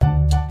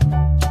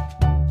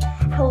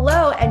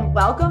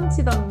Welcome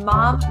to the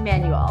Mom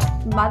Manual.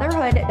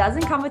 Motherhood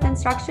doesn't come with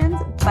instructions,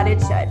 but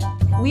it should.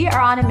 We are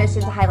on a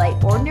mission to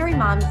highlight ordinary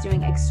moms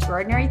doing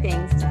extraordinary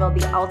things to build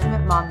the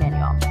ultimate mom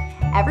manual.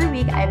 Every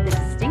week, I have the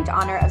distinct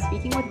honor of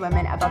speaking with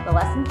women about the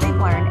lessons they've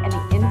learned and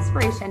the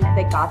inspiration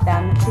that got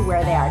them to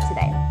where they are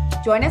today.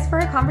 Join us for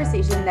a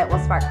conversation that will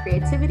spark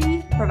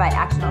creativity, provide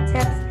actionable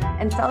tips,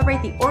 and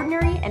celebrate the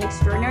ordinary and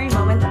extraordinary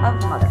moments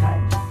of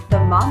motherhood. The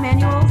Mom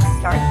Manual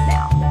starts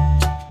now.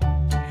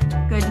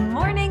 Good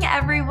morning,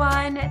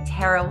 everyone.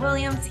 Tara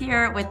Williams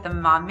here with the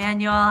Mom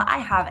Manual. I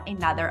have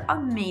another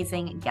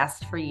amazing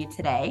guest for you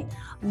today.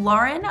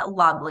 Lauren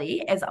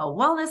Lobley is a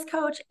wellness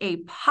coach, a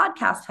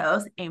podcast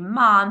host, a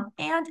mom,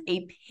 and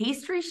a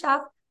pastry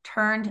chef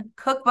turned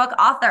cookbook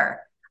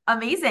author.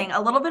 Amazing.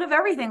 A little bit of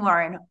everything,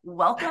 Lauren.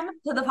 Welcome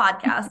to the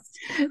podcast.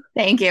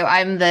 Thank you.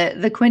 I'm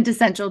the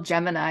quintessential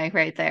Gemini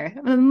right there.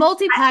 I'm a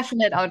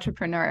multi-passionate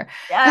entrepreneur.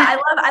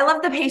 I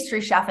love the pastry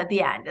chef at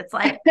the end. It's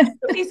like the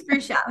pastry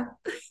chef.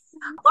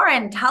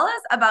 Lauren, tell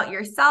us about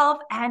yourself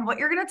and what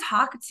you're going to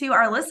talk to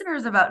our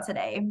listeners about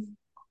today.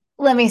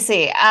 Let me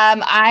see.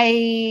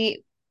 I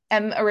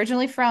am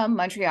originally from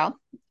Montreal.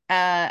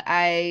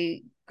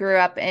 I grew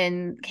up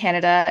in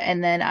Canada,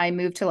 and then I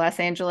moved to Los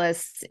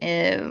Angeles,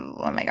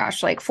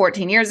 like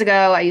 14 years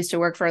ago. I used to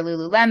work for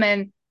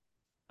Lululemon.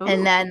 Ooh.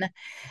 And then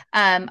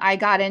I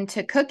got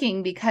into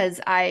cooking because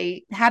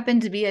I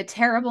happened to be a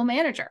terrible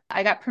manager.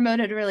 I got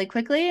promoted really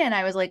quickly, and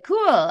I was like,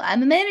 cool,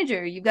 I'm a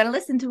manager. You've got to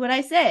listen to what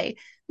I say.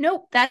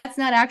 Nope, that's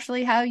not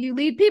actually how you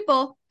lead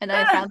people. And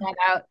I found that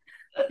out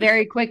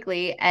very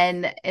quickly,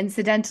 and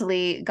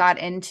incidentally got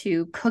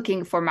into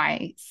cooking for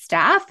my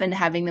staff and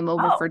having them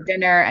over for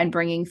dinner and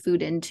bringing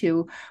food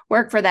into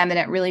work for them. And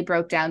it really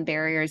broke down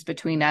barriers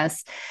between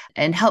us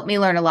and helped me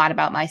learn a lot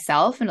about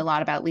myself and a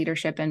lot about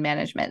leadership and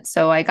management.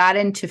 So I got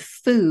into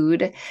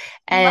food,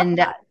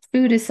 and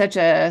food is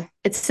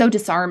it's so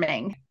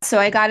disarming. So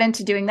I got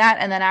into doing that.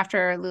 And then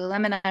after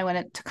Lululemon, I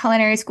went to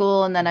culinary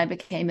school, and then I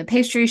became a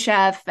pastry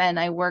chef, and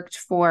I worked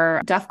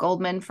for Duff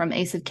Goldman from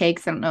Ace of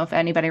Cakes. I don't know if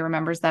anybody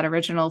remembers that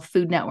original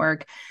Food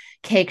Network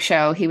cake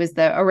show. He was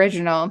the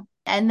original.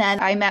 And then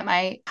I met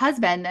my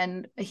husband,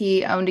 and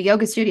he owned a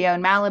yoga studio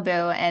in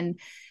Malibu, and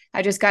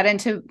I just got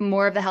into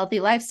more of the healthy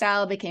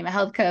lifestyle, became a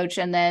health coach,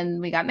 and then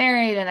we got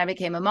married, and I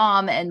became a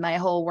mom, and my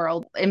whole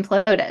world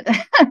imploded.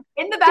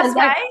 In the best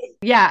way?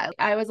 Yeah.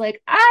 I was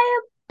like,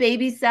 I have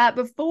babysat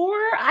before.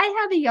 I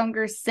have a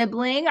younger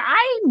sibling.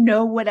 I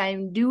know what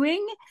I'm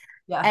doing.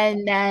 Yeah.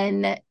 And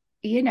then,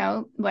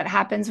 what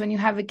happens when you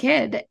have a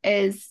kid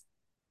is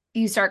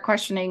you start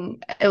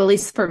questioning, at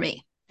least for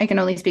me. I can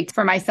only speak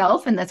for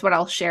myself, and that's what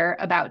I'll share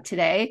about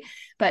today.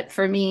 But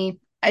for me,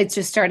 it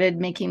just started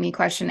making me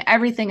question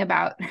everything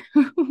about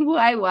who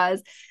I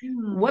was,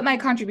 what my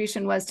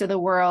contribution was to the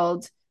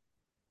world,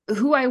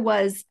 who I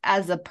was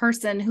as a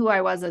person, who I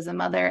was as a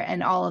mother,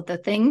 and all of the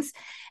things.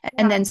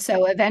 And then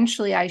so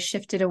eventually I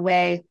shifted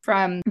away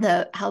from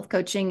the health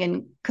coaching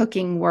and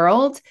cooking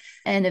world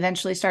and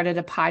eventually started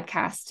a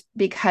podcast,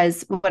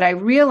 because what I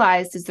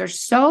realized is there's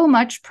so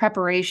much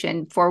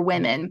preparation for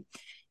women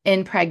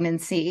in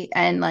pregnancy,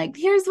 and like,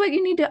 here's what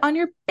you need to on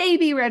your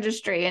baby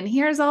registry, and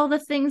here's all the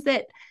things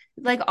that,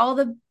 like, all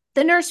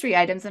the nursery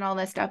items and all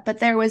this stuff. But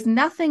there was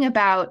nothing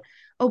about,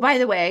 oh, by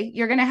the way,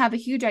 you're going to have a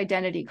huge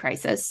identity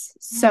crisis.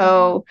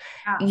 So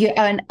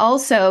and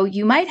also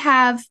you might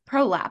have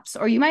prolapse,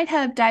 or you might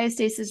have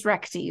diastasis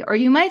recti, or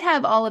you might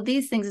have all of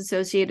these things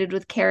associated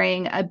with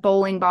carrying a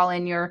bowling ball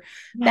in your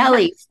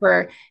belly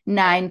for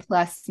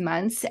 9+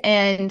 months.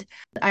 And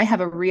I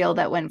have a reel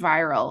that went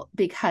viral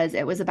because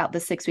it was about the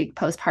 6-week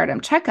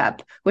postpartum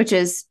checkup, which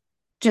is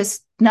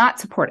just not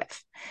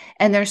supportive.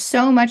 And there's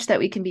so much that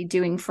we can be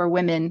doing for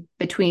women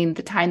between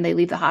the time they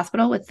leave the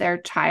hospital with their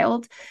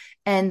child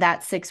and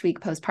that 6-week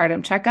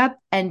postpartum checkup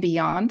and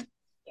beyond.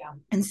 Yeah.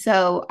 And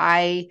so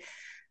I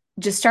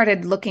just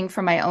started looking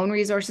for my own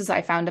resources.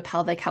 I found a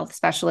pelvic health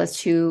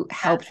specialist who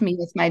helped me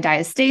with my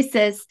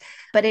diastasis,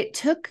 but it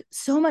took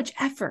so much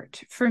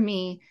effort for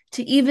me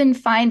to even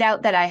find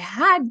out that I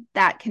had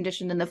that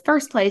condition in the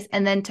first place,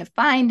 and then to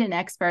find an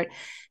expert.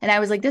 And I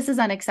was like, this is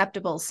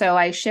unacceptable. So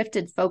I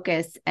shifted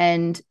focus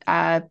and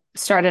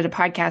started a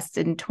podcast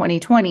in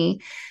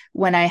 2020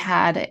 when I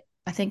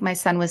think my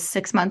son was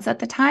 6 months at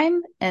the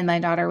time, and my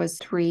daughter was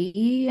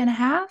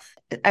 3.5.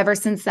 Ever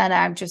since then,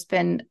 I've just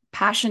been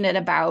passionate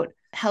about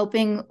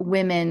helping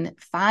women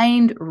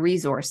find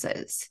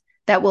resources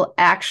that will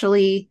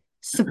actually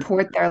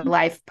support their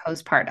life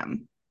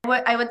postpartum.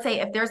 I would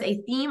say if there's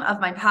a theme of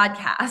my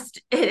podcast,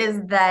 it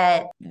is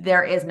that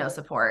there is no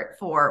support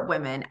for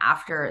women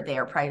after they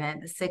are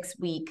pregnant. The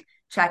 6-week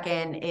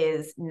check-in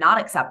is not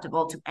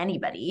acceptable to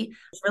anybody.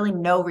 There's really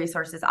no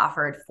resources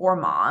offered for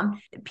mom.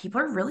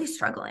 People are really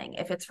struggling.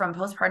 If it's from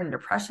postpartum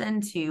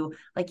depression to,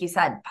 like you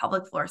said,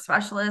 pelvic floor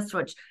specialist,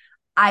 which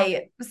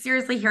I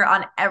seriously hear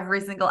on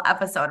every single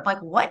episode. I'm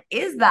like, what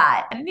is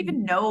that? I didn't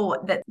even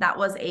know that that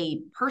was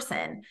a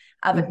person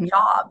of a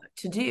job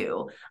to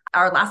do.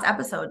 Our last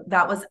episode,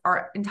 that was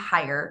our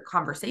entire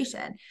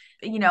conversation.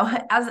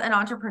 As an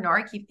entrepreneur,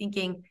 I keep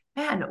thinking,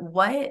 man,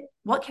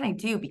 what can I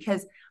do?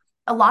 Because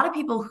a lot of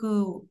people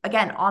who,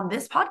 again, on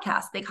this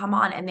podcast, they come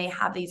on and they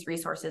have these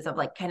resources of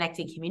like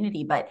connecting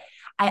community, but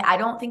I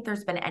don't think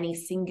there's been any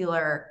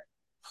singular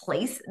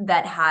place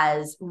that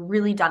has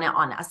really done it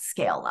on a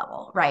scale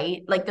level,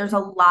 right? Like there's a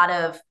lot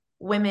of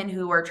women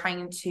who are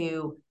trying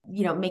to,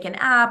 make an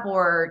app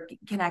or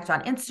connect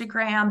on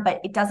Instagram,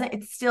 but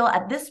it's still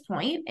at this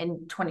point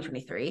in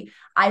 2023,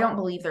 I don't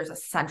believe there's a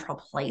central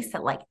place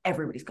that like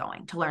everybody's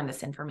going to learn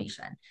this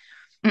information.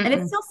 And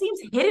it still seems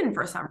hidden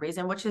for some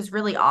reason, which is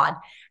really odd.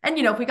 And,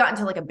 if we got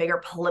into like a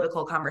bigger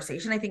political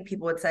conversation, I think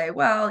people would say,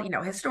 well,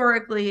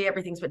 historically,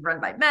 everything's been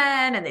run by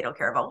men and they don't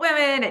care about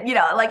women. And,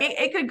 like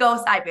it could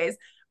go sideways.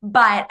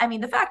 But I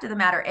mean, the fact of the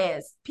matter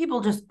is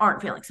people just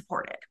aren't feeling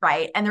supported,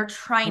 right? And they're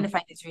trying to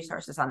find these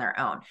resources on their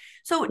own.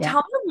 So tell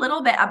me a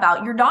little bit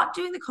about, you're not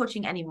doing the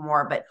coaching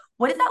anymore, but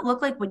what does that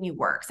look like when you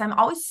work? So I'm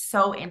always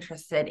so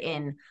interested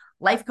in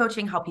life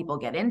coaching, how people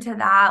get into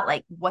that,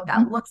 like what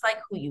that looks like,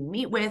 who you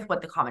meet with,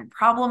 what the common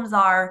problems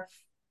are.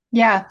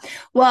 Yeah.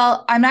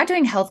 Well, I'm not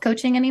doing health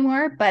coaching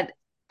anymore, but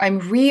I'm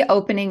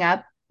reopening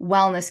up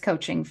wellness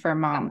coaching for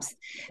moms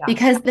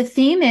because the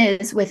theme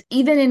is with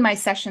even in my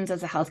sessions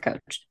as a health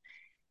coach,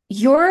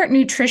 your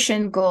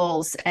nutrition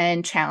goals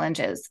and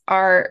challenges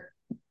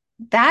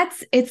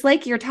it's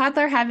like your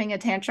toddler having a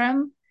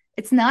tantrum.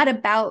 It's not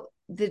about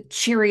the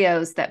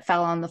Cheerios that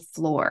fell on the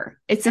floor.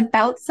 It's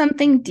about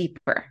something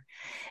deeper.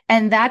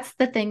 And that's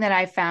the thing that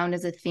I found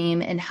as a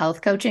theme in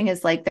health coaching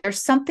is like,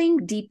 there's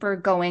something deeper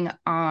going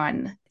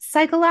on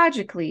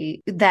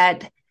psychologically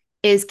that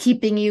is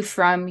keeping you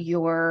from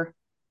your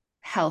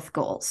health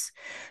goals.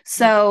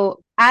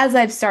 So as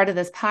I've started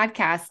this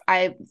podcast,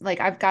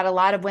 I've got a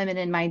lot of women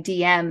in my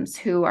DMs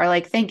who are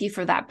like, thank you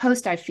for that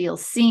post. I feel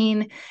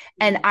seen.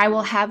 And I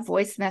will have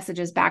voice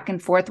messages back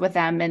and forth with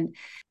them. And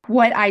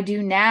what I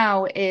do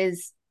now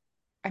is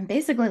I'm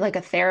basically like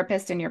a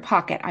therapist in your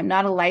pocket. I'm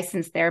not a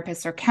licensed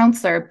therapist or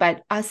counselor,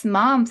 but us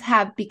moms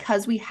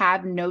because we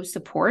have no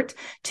support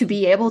to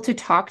be able to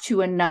talk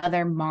to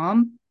another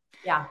mom.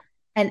 Yeah.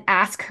 And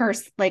ask her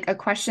like a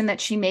question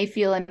that she may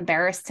feel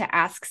embarrassed to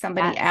ask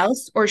somebody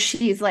else. Or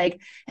she's like,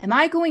 am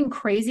I going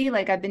crazy?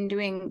 Like I've been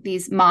doing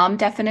these mom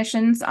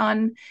definitions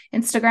on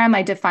Instagram.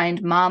 I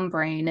defined mom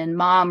brain and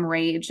mom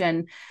rage.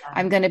 And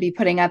I'm going to be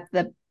putting up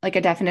a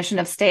definition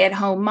of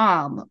stay-at-home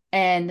mom.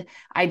 And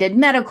I did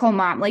medical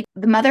mom. Like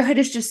the motherhood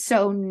is just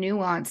so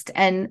nuanced.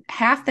 And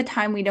half the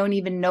time we don't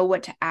even know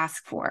what to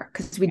ask for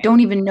because we don't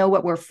even know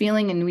what we're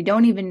feeling and we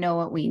don't even know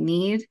what we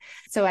need.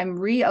 So I'm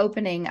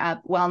reopening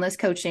up wellness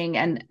coaching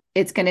and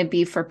it's going to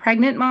be for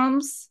pregnant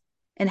moms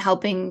and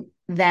helping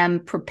them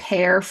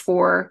prepare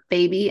for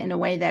baby in a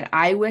way that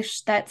I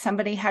wish that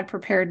somebody had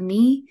prepared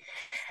me.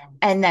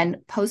 And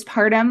then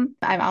postpartum,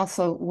 I'm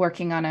also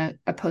working on a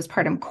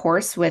postpartum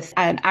course with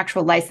an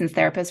actual licensed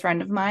therapist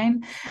friend of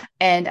mine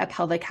and a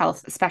pelvic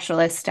health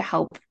specialist to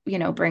help,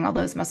 bring all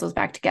those muscles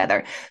back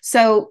together.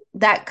 So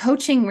that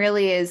coaching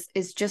really is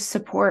just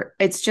support.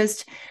 It's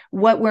just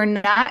what we're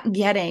not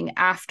getting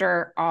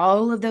after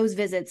all of those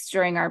visits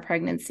during our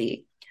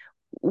pregnancy.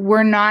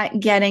 We're not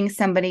getting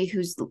somebody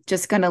who's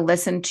just going to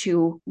listen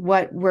to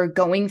what we're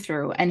going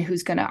through and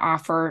who's going to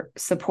offer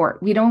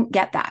support. We don't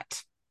get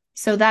that.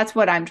 So that's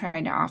what I'm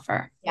trying to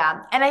offer.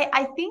 Yeah. And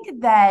I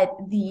think that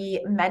the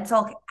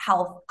mental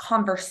health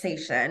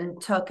conversation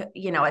took, a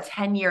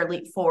 10-year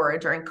leap forward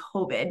during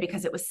COVID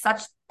because it was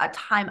such a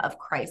time of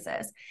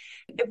crisis.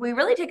 If we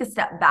really take a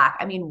step back,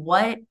 I mean,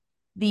 what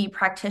the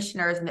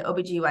practitioners and the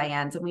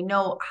OBGYNs, and we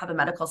know how the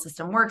medical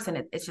system works,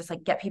 and it's just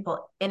like get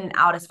people in and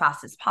out as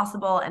fast as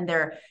possible. And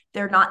they're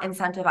not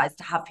incentivized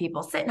to have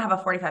people sit and have a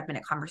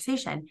 45-minute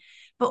conversation.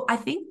 But I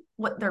think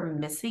what they're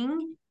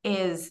missing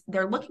is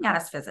they're looking at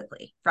us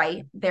physically,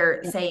 right?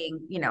 They're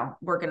saying,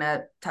 we're going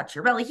to touch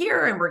your belly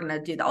here and we're going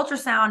to do the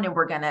ultrasound and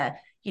we're going to,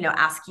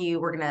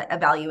 we're going to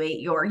evaluate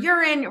your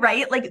urine,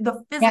 right? Like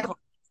the physical,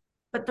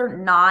 but they're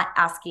not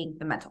asking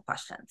the mental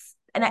questions.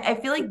 And I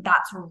feel like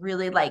that's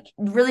really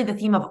the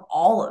theme of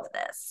all of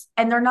this.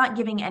 And they're not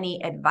giving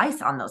any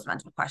advice on those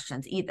mental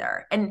questions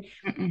either. And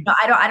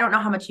I don't know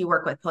how much you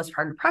work with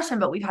postpartum depression,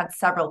 but we've had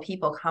several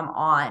people come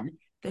on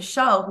the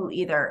show who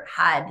either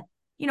had,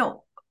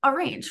 a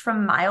range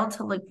from mild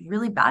to like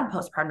really bad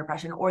postpartum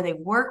depression, or they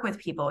work with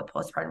people with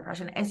postpartum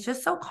depression. It's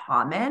just so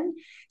common.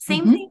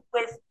 Same thing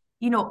with,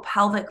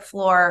 pelvic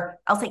floor,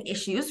 I'll say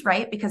issues,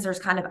 right? Because there's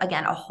kind of,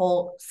 again, a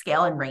whole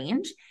scale and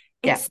range.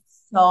 It's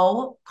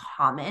so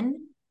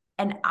common.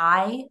 And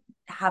I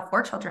have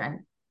 4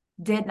 children,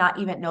 did not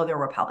even know there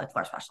were pelvic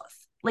floor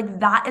specialists.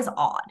 Like that is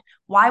odd.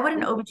 Why would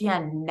an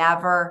OBGYN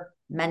never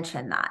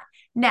mention that?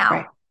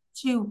 Now,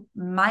 to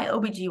my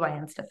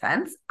OBGYN's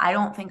defense, I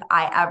don't think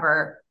I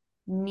ever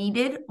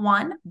needed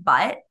one,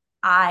 but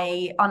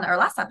on our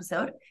last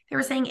episode, they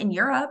were saying in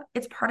Europe,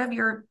 it's part of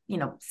your,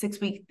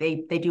 6-week,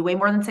 they do way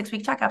more than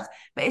 6-week checkups,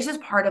 but it's just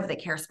part of the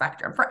care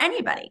spectrum for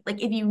anybody.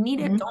 Like if you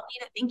need it, don't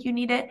need it, think you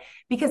need it,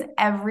 because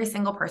every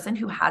single person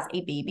who has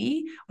a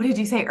baby, what did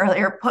you say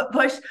earlier?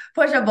 Push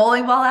a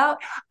bowling ball out.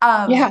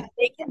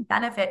 They can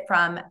benefit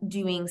from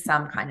doing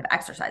some kind of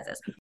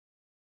exercises.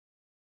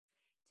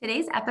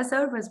 Today's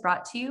episode was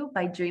brought to you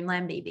by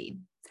Dreamland Baby.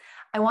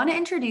 I want to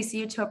introduce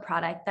you to a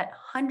product that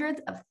hundreds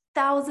of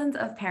thousands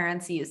of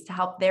parents use to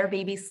help their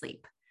baby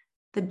sleep,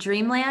 the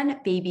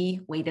Dreamland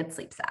Baby Weighted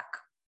Sleep Sack.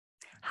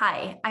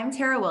 Hi, I'm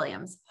Tara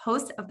Williams,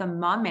 host of the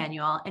Mom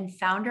Manual and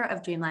founder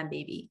of Dreamland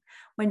Baby.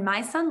 When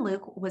my son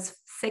Luke was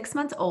 6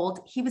 months old,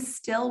 he was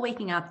still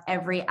waking up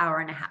every hour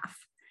and a half.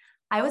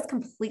 I was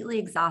completely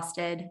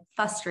exhausted,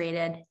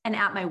 frustrated, and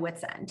at my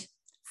wit's end.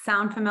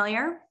 Sound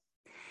familiar?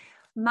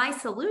 My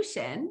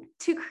solution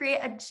to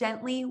create a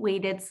gently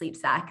weighted sleep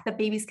sack that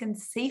babies can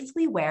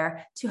safely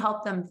wear to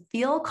help them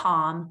feel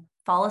calm,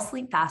 fall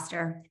asleep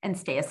faster, and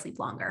stay asleep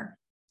longer.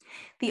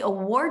 The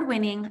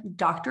award-winning,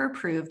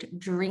 doctor-approved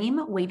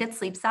Dream Weighted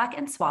Sleep Sack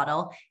and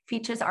Swaddle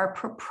features our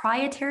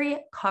proprietary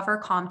Cover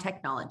Calm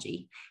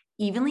technology,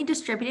 evenly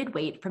distributed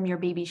weight from your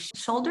baby's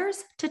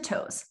shoulders to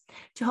toes,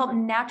 to help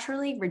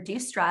naturally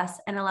reduce stress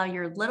and allow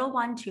your little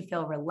one to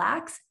feel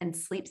relaxed and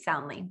sleep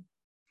soundly.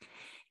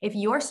 If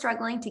you're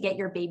struggling to get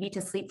your baby to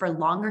sleep for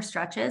longer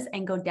stretches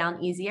and go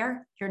down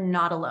easier, you're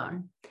not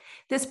alone.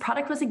 This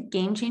product was a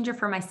game changer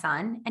for my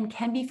son and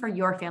can be for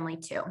your family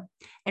too.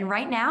 And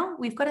right now,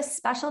 we've got a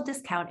special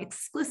discount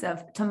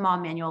exclusive to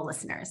Mom Manual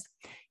listeners.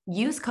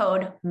 Use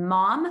code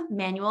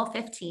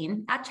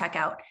MOMMANUAL15 at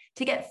checkout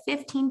to get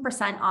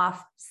 15%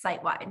 off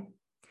site-wide.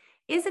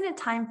 Isn't it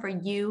time for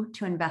you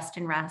to invest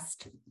in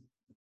rest?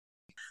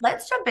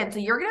 Let's jump in. So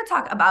you're going to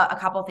talk about a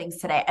couple things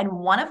today. And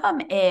one of them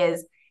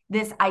is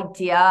this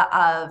idea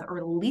of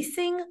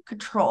releasing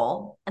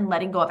control and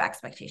letting go of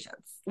expectations.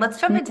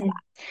 Let's jump into that.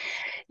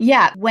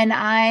 Yeah. When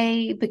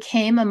I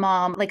became a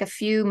mom, like a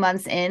few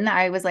months in,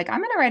 I was like, I'm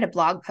going to write a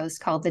blog post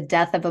called The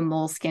Death of a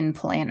Moleskin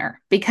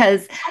Planner,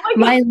 because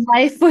my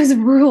life was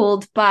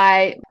ruled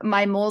by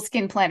my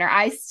Moleskin planner.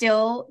 I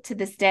still, to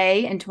this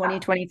day in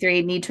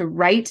 2023, need to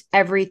write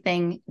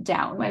everything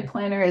down. My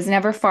planner is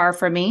never far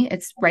from me.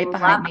 It's right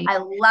behind me. I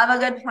love a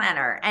good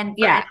planner. And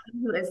for anyone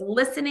who is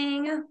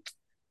listening, I'm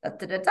a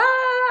pen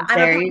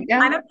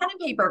and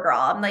paper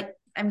girl.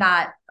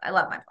 I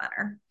love my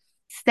planner.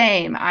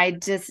 Same.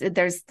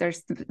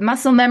 There's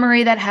muscle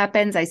memory that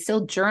happens. I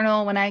still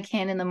journal when I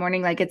can in the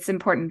morning. Like, it's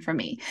important for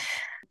me,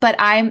 but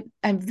I'm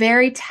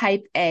very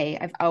type A.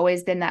 I've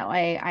always been that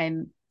way.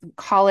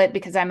 Call it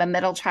because I'm a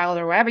middle child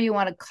or whatever you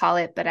want to call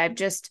it, but I've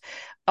just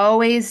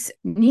always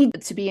need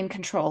to be in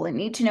control and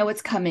need to know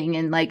what's coming.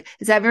 And like,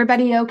 is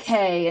everybody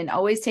okay? And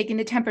always taking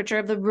the temperature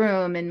of the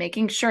room and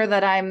making sure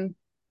that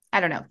I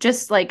don't know,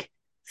 just like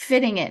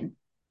fitting in.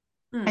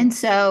 And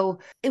so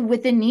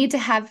with the need to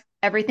have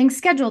everything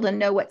scheduled and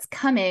know what's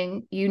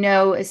coming,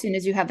 as soon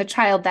as you have a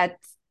child,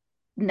 that's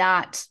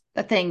not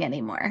a thing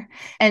anymore.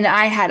 And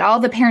I had all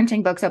the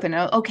parenting books open.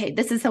 Okay,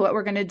 this is what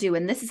we're going to do.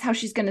 And this is how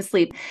she's going to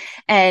sleep.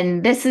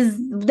 And this is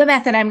the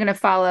method I'm going to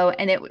follow.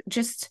 And it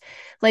just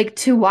like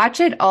to watch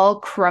it all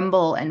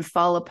crumble and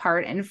fall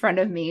apart in front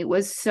of me it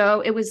was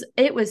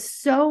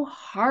so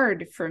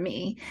hard for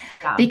me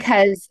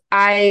because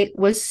I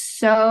was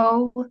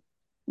so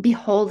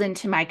beholden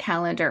to my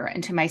calendar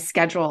and to my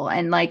schedule.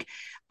 And like,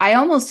 I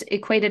almost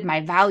equated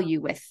my value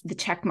with the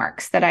check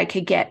marks that I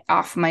could get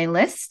off my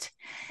list.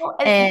 Well,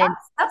 and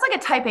that's like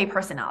a type A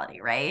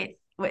personality, right?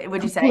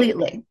 Would you say?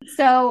 Completely.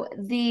 So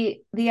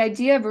the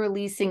idea of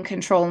releasing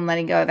control and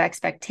letting go of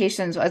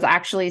expectations was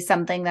actually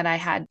something that I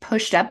had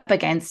pushed up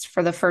against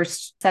for the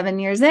first 7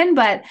 years in,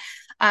 but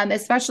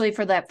especially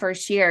for that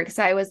first year, because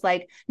I was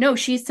like, no,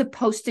 she's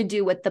supposed to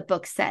do what the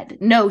book said.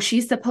 No,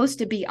 she's supposed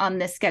to be on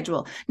this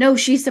schedule. No,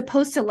 she's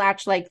supposed to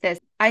latch like this.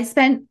 I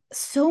spent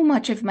so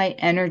much of my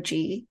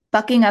energy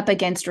bucking up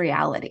against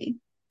reality.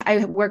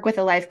 I work with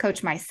a life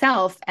coach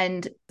myself,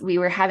 and we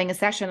were having a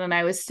session, and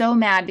I was so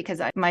mad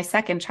because my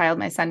second child,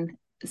 my son,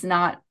 is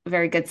not a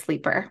very good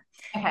sleeper.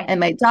 Okay. And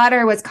my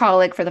daughter was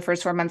colic for the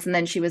first 4 months, and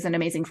then she was an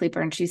amazing sleeper,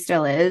 and she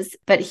still is,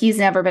 but he's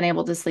never been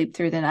able to sleep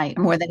through the night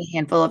more than a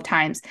handful of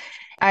times.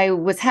 I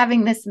was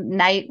having this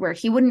night where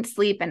he wouldn't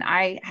sleep, and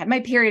I had my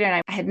period,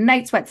 and I had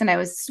night sweats, and I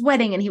was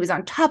sweating, and he was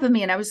on top of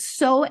me, and I was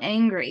so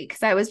angry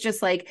because I was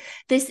just like,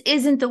 this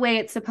isn't the way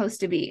it's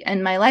supposed to be.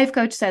 And my life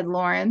coach said,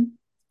 Lauren,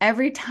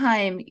 every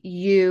time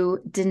you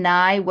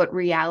deny what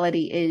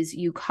reality is,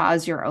 you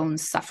cause your own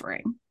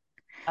suffering.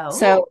 Oh.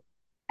 So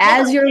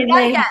as you're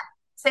laying...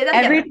 Say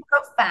that again.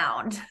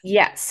 Profound.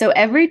 Yeah. So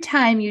every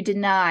time you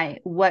deny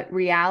what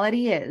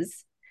reality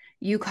is,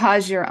 you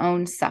cause your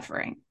own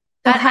suffering.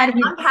 So how do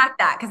you unpack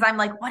that? Because I'm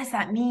like, what does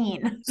that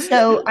mean?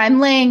 So I'm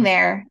laying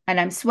there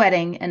and I'm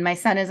sweating and my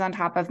son is on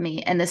top of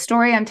me. And the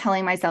story I'm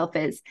telling myself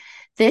is,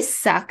 this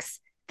sucks.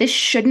 This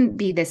shouldn't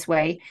be this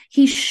way.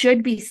 He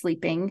should be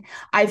sleeping.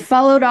 I've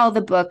followed all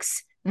the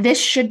books.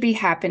 This should be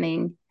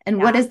happening.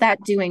 And what is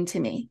that doing to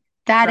me?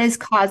 That is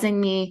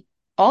causing me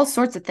all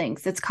sorts of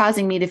things. It's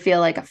causing me to feel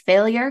like a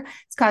failure.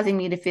 It's causing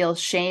me to feel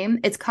shame.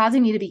 It's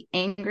causing me to be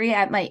angry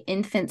at my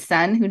infant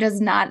son who does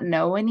not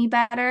know any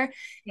better.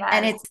 Yes.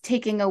 And it's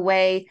taking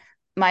away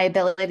my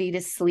ability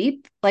to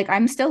sleep. Like,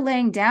 I'm still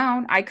laying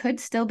down. I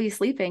could still be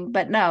sleeping,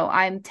 but no,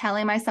 I'm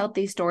telling myself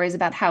these stories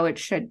about how it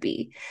should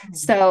be. Mm-hmm.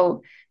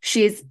 So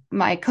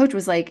my coach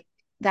was like,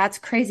 that's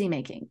crazy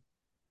making.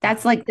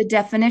 That's like the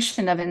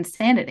definition of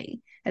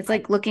insanity. It's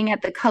like looking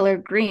at the color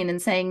green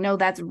and saying, no,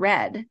 that's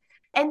red.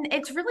 And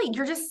it's really,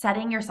 you're just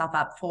setting yourself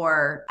up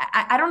for,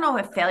 I don't know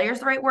if failure is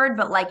the right word,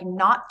 but like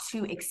not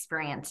to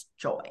experience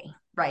joy,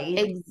 right?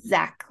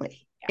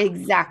 Exactly. Yeah.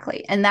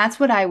 Exactly. And that's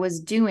what I was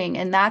doing.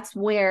 And that's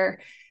where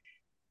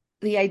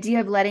the idea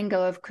of letting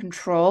go of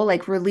control,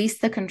 like release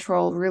the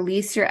control,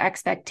 release your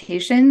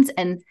expectations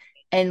and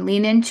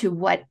lean into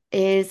what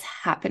is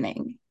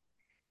happening.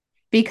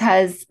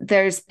 Because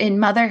there's in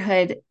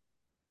motherhood,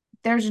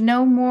 there's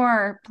no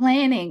more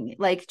planning.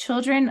 Like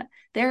children,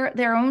 they're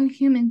their own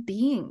human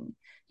being.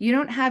 You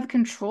don't have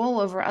control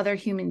over other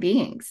human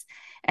beings.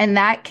 And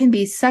that can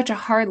be such a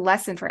hard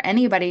lesson for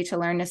anybody to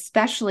learn,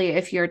 especially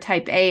if you're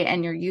type A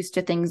and you're used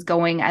to things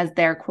going as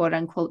they're quote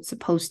unquote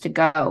supposed to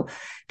go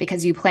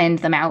because you planned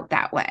them out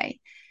that way.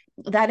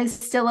 That is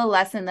still a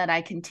lesson that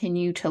I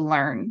continue to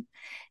learn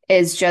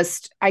is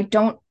just, I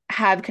don't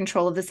have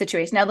control of the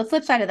situation. Now, the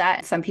flip side of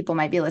that, some people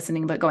might be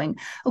listening, but going,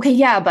 okay,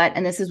 yeah, but,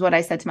 and this is what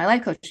I said to my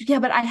life coach. Yeah,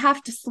 but I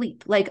have to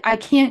sleep. Like, I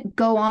can't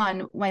go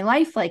on my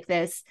life like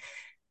this.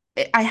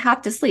 I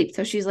have to sleep.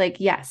 So she's like,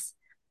 yes,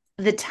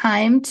 the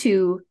time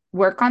to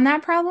work on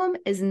that problem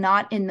is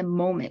not in the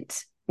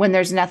moment when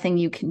there's nothing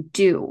you can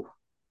do,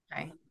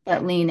 right?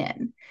 But lean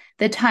in.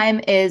 The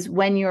time is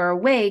when you're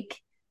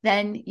awake,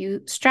 then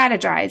you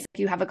strategize.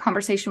 You have a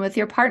conversation with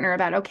your partner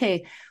about,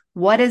 okay,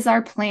 what is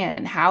our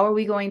plan? How are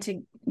we going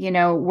to,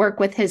 work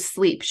with his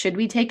sleep? Should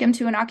we take him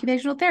to an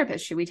occupational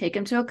therapist? Should we take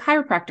him to a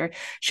chiropractor?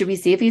 Should we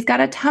see if he's got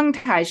a tongue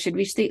tie? Should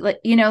we see,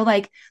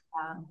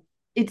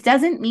 it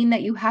doesn't mean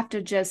that you have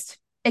to just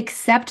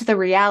accept the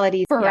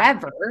reality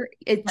forever.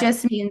 Yeah. It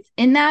just means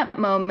in that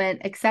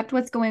moment, accept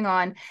what's going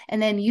on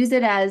and then use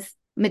it as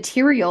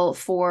material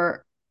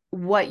for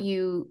what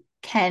you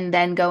can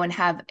then go and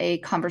have a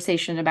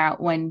conversation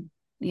about when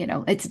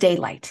it's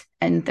daylight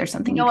and there's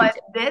something you know what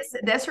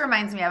this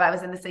reminds me of. I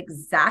was in this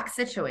exact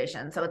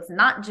situation, so it's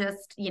not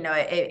just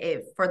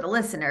if for the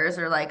listeners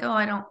are like, oh,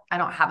 I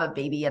don't have a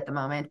baby at the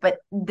moment, but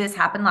this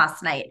happened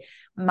last night.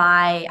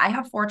 I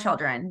have 4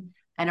 children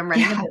and I'm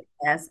running a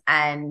business,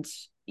 and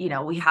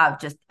we have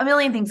just a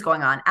million things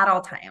going on at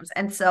all times.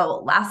 And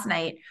so last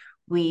night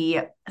we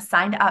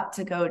signed up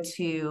to go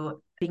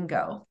to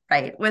bingo,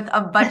 right, with a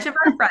bunch of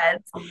our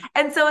friends.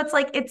 And so it's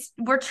like,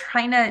 we're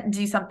trying to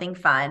do something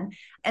fun.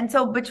 And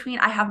so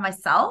I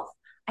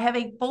have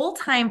a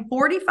full-time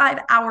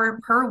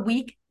 45-hour per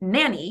week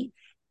nanny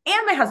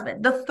and my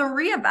husband, the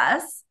 3 of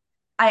us.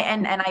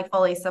 I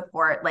fully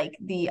support like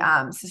the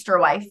sister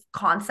wife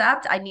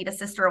concept. I need a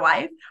sister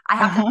wife. I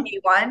have to be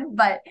one,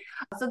 but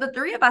so the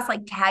 3 of us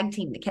like tag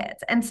team the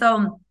kids. And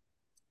so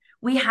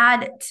we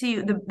had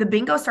the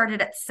bingo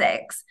started at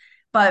 6.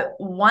 But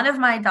one of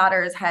my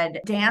daughters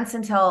had danced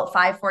until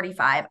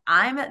 5:45.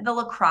 I'm the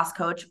lacrosse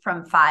coach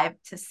from 5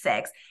 to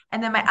 6.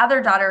 And then my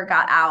other daughter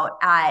got out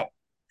at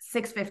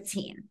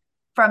 6:15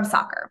 from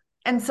soccer.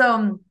 And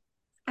so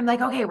I'm like,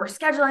 okay, we're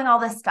scheduling all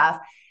this stuff.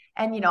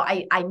 And,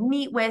 I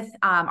meet with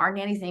our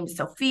nanny's name is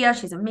Sophia.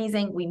 She's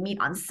amazing. We meet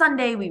on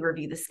Sunday. We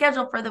review the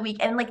schedule for the week.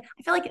 And like,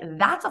 I feel like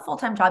that's a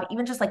full-time job,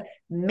 even just like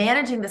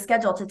managing the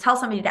schedule to tell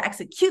somebody to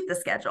execute the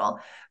schedule.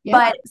 Yep.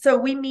 But so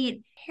we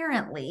meet,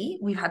 apparently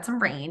we've had some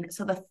rain.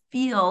 So the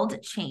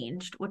field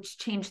changed, which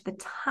changed the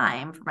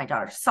time for my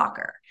daughter's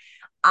soccer.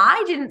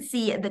 I didn't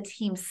see the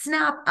team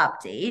snap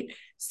update.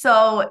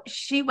 So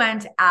she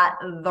went at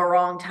the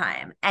wrong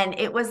time. And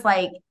it was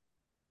like,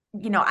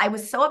 I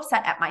was so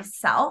upset at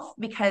myself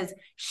because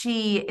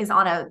she is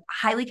on a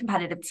highly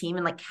competitive team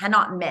and like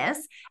cannot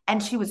miss.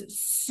 And she was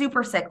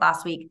super sick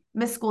last week,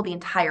 missed school the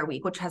entire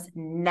week, which has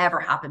never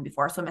happened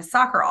before. So missed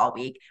soccer all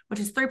week, which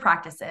is 3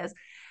 practices.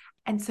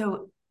 And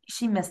so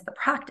she missed the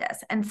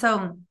practice. And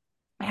so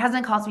my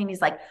husband calls me and he's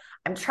like,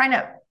 I'm trying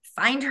to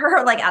find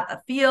her like at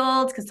the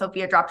field because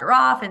Sophia dropped her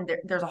off and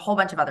there's a whole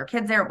bunch of other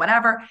kids there,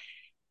 whatever.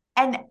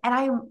 And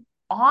I'm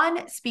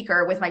on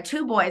speaker with my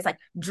 2 boys, like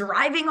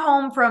driving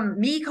home from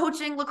me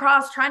coaching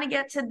lacrosse, trying to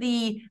get to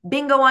the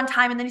bingo on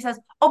time. And then he says,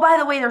 oh, by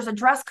the way, there's a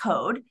dress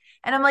code.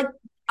 And I'm like,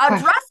 a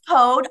dress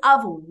code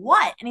of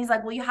what? And he's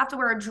like, well, you have to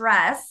wear a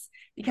dress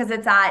because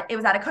it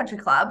was at a country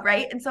club.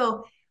 Right. And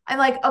so I'm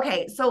like,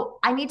 okay, so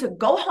I need to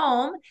go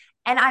home.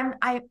 And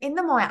I'm in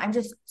the moment, I'm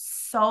just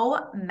so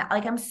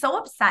like, I'm so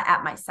upset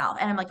at myself.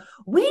 And I'm like,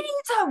 we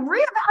need to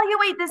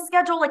reevaluate this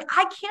schedule. Like,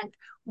 I can't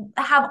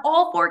have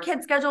all 4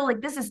 kids scheduled.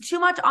 Like, this is too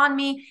much on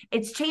me.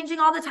 It's changing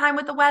all the time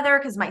with the weather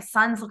because my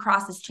son's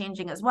lacrosse is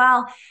changing as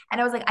well.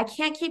 And I was like, I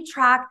can't keep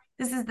track.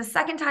 This is the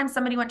second time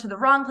somebody went to the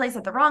wrong place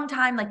at the wrong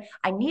time. Like,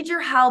 I need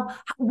your help.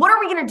 What are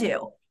we going to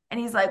do? And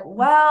he's like,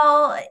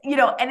 well,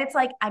 and it's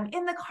like, I'm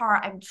in the car,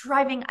 I'm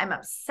driving, I'm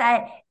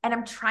upset, and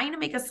I'm trying to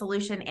make a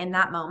solution in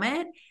that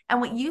moment.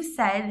 And what you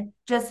said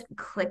just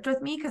clicked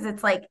with me because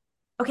it's like,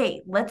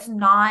 okay,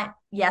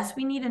 yes,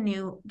 we need a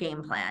new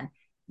game plan.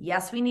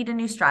 Yes, we need a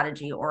new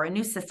strategy or a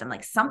new system.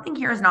 Like something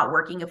here is not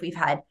working if we've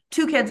had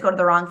 2 kids go to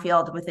the wrong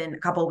field within a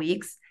couple of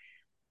weeks,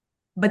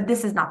 but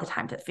this is not the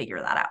time to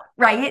figure that out.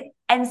 Right.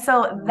 And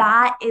so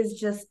that is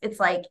just, it's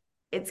like,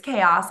 it's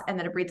chaos. And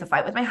then it breeds a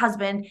fight with my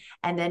husband.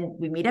 And then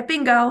we meet at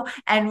bingo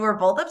and we're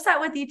both upset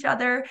with each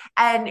other.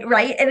 And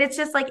right. And it's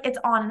just like, it's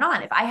on and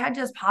on. If I had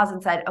just paused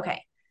and said,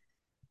 okay,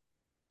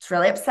 it's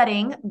really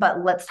upsetting,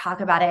 but let's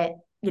talk about it,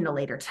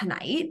 later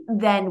tonight,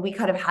 then we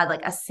could have had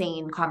like a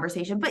sane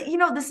conversation. But,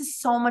 this is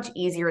so much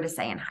easier to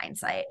say in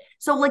hindsight.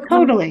 So like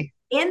totally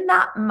in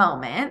that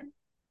moment,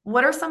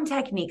 what are some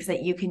techniques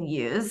that you can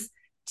use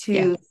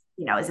to,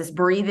 is this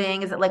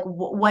breathing? Is it like,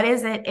 what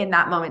is it in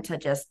that moment to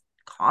just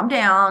calm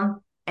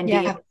down and be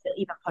able to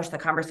even push the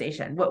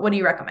conversation? What do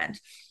you recommend?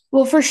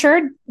 Well, for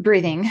sure,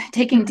 breathing,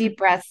 taking deep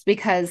breaths,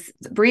 because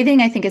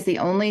breathing, I think, is the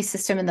only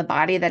system in the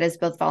body that is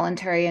both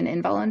voluntary and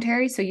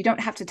involuntary. So you don't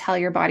have to tell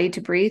your body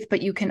to breathe,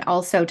 but you can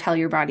also tell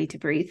your body to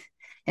breathe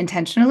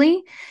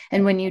intentionally.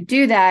 And when you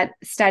do that,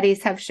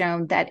 studies have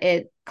shown that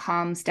it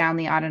calms down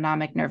the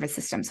autonomic nervous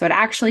system. So it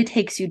actually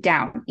takes you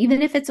down.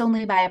 Even if it's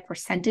only by a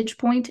percentage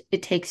point,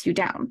 it takes you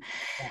down.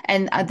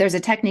 And there's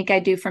a technique I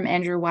do from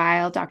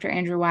Dr.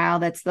 Andrew Weil,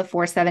 that's the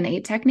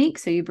 4-7-8 technique.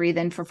 So you breathe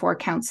in for 4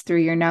 counts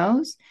through your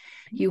nose.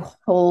 You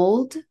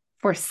hold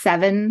for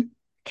 7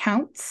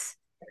 counts,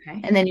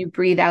 and then you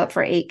breathe out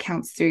for 8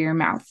 counts through your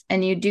mouth.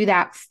 And you do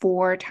that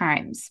 4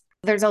 times.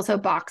 There's also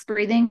box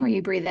breathing, where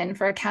you breathe in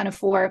for a count of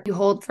 4, you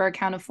hold for a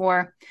count of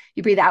 4,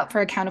 you breathe out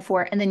for a count of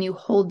 4, and then you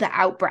hold the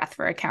out breath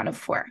for a count of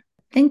 4. I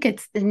think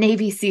it's the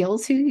Navy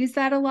SEALs who use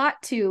that a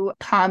lot to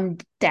calm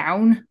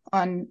down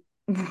on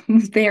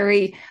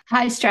very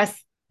high stress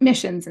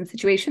missions and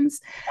situations.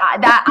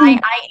 That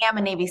I am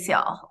a Navy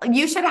SEAL.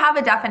 You should have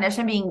a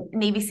definition being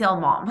Navy SEAL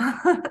mom.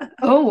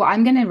 Oh,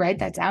 I'm going to write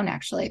that down,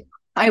 actually.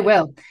 I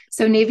will.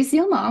 So Navy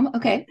SEAL mom.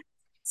 Okay.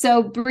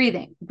 So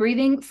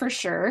breathing for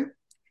sure.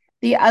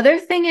 The other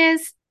thing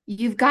is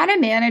you've got to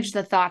manage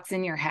the thoughts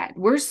in your head.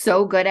 We're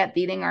so good at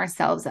beating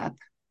ourselves up.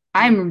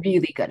 I'm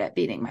really good at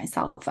beating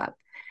myself up.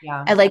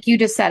 Yeah. And like you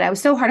just said, I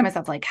was so hard on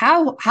myself. Like,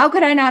 how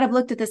could I not have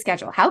looked at the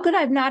schedule? How could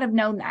I not have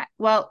known that?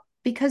 Well,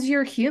 because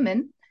you're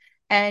human.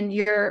 And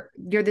you're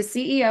the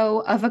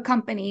CEO of a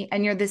company,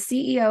 and you're the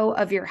CEO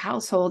of your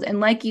household. And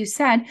like you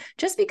said,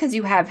 just because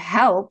you have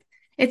help,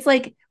 it's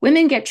like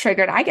women get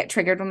triggered. I get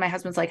triggered when my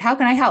husband's like, how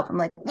can I help? I'm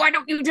like, why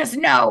don't you just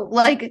know?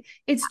 Like,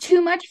 it's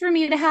too much for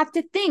me to have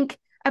to think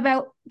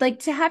about, like,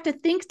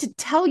 to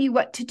tell you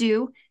what to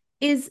do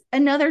is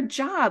another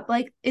job.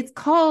 Like, it's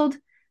called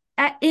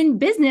in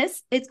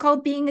business, it's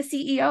called being a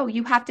CEO.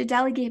 You have to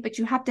delegate, but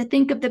you have to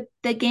think of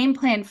the game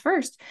plan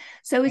first.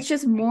 So it's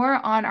just more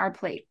on our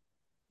plate.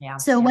 Yeah.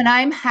 So when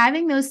I'm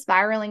having those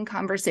spiraling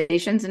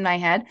conversations in my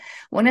head,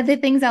 one of the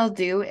things I'll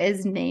do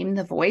is name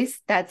the voice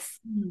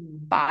that's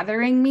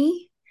bothering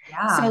me.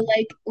 Yeah. So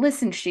like,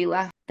 listen,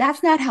 Sheila,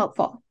 that's not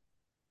helpful.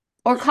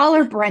 Or call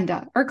her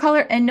Brenda,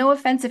 and no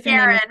offense if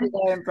your name is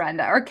Sheila or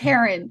Brenda or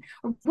Karen,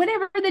 or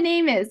whatever the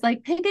name is,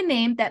 like pick a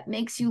name that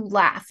makes you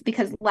laugh,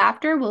 because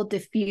laughter will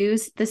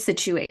diffuse the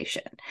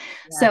situation.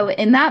 Yeah. So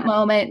in that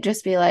moment,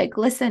 just be like,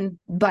 listen,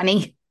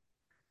 bunny,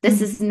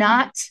 this is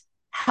not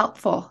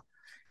helpful.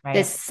 Right.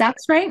 This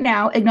sucks right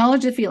now.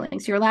 Acknowledge the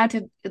feelings. You're allowed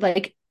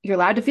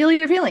to feel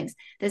your feelings.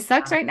 This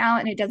sucks right now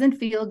and it doesn't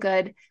feel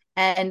good,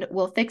 and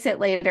we'll fix it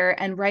later.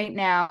 And right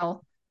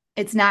now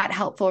it's not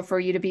helpful for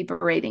you to be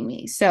berating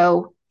me.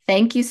 So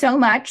thank you so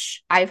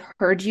much. I've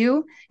heard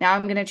you. Now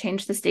I'm going to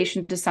change the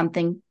station to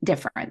something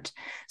different.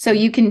 So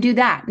you can do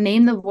that.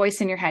 Name the voice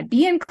in your head.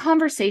 Be in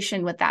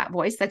conversation with that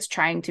voice that's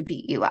trying to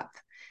beat you up.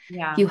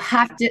 Yeah. You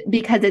have to,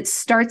 because it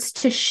starts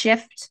to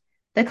shift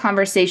the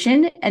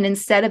conversation. And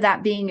instead of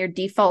that being your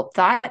default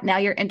thought, now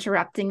you're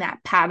interrupting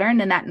that pattern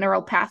and that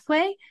neural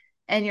pathway.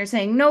 And you're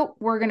saying, nope,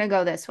 we're going to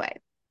go this way.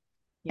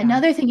 Yeah.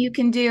 Another thing you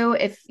can do,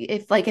 if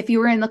you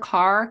were in the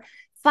car,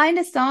 find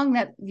a song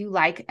that you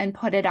like and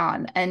put it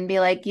on and be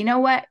like, you know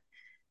what,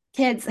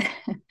 kids,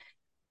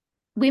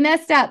 we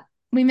messed up.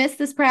 We missed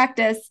this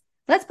practice.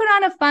 Let's put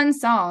on a fun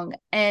song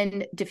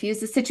and diffuse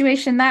the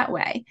situation that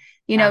way.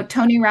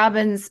 Tony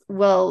Robbins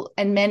will,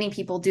 and many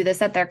people do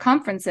this at their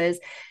conferences.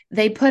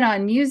 They put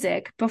on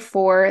music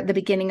before the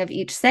beginning of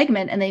each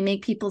segment and they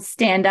make people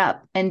stand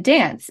up and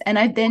dance. And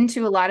I've been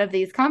to a lot of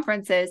these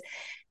conferences,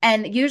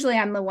 and usually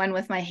I'm the one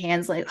with my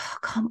hands like, oh,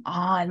 come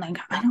on. Like,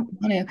 I don't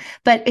want to,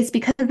 but it's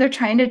because they're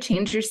trying to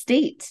change your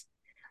state.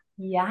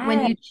 Yeah.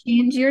 When you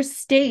change your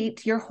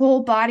state, your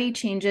whole body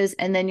changes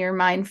and then your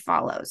mind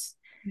follows.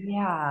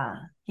 Yeah.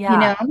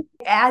 Yeah.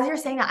 As you're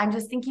saying that, I'm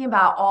just thinking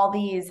about all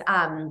these,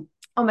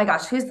 oh my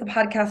gosh, who's the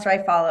podcaster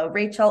I follow?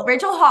 Rachel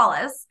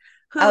Hollis,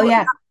 who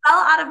fell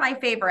out of my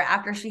favor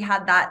after she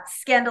had that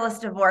scandalous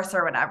divorce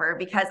or whatever,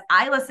 because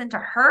I listened to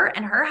her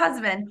and her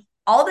husband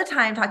all the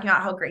time talking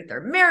about how great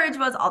their marriage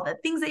was, all the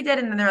things they did.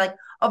 And then they're like,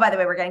 oh, by the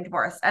way, we're getting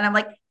divorced. And I'm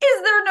like,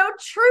 is there no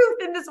truth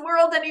in this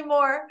world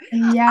anymore?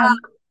 Yeah.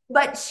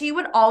 But she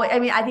would always,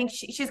 I think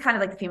she's kind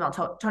of like the female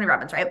Tony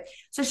Robbins, right?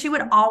 So she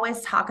would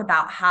always talk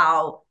about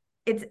how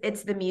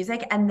it's the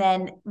music. And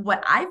then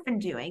what I've been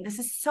doing, this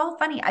is so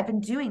funny. I've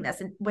been doing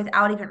this and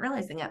without even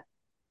realizing it.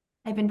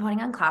 I've been putting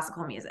on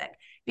classical music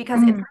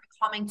because it's very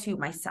calming to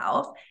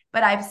myself,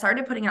 but I've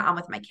started putting it on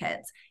with my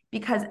kids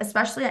because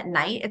especially at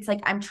night, it's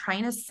like I'm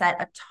trying to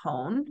set a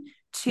tone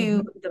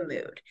to the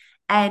mood.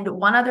 And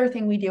one other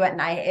thing we do at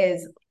night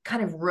is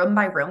kind of room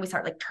by room, we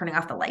start like turning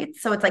off the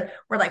lights. So it's like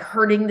we're like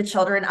herding the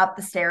children up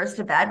the stairs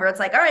to bed, where it's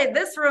like, all right,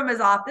 this room is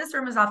off, this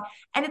room is off.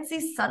 And it's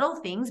these subtle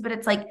things, but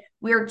it's like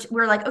we're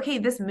like, okay,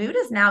 this mood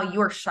is now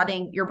you are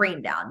shutting your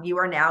brain down. You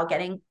are now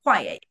getting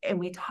quiet, and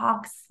we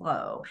talk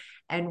slow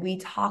and we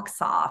talk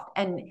soft.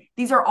 And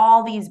these are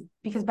all these,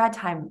 because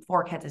bedtime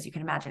for kids, as you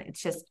can imagine,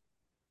 it's just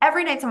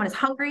every night someone is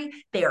hungry,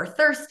 they are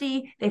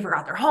thirsty, they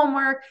forgot their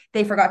homework,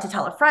 they forgot to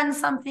tell a friend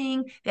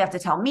something, they have to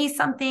tell me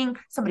something,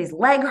 somebody's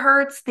leg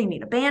hurts, they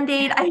need a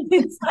Band-Aid. I mean,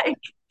 it's like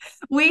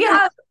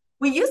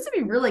we used to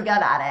be really good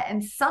at it,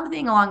 and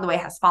something along the way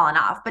has fallen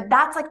off, but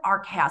that's like our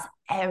chaos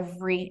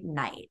every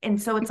night.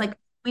 And so it's like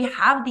we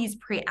have these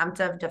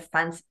preemptive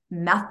defense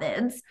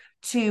methods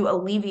to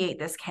alleviate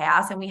this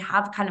chaos, and we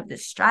have kind of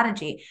this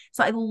strategy.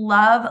 So I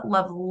love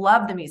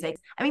the music.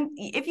 I mean,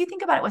 if you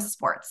think about it with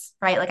sports,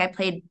 right? Like I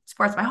played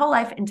sports my whole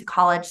life into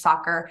college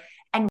soccer,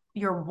 and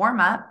your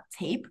warm-up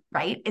tape,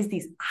 right, is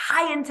these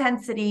high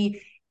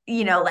intensity,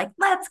 like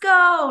let's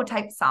go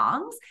type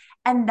songs.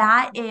 And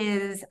that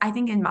is, I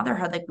think in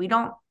motherhood, like we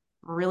don't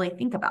really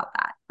think about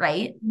that,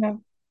 right? No.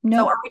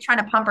 So are we trying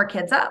to pump our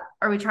kids up?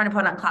 Are we trying to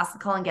put on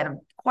classical and get them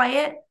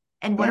quiet?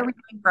 And what are we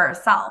doing for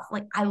ourselves?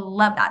 Like, I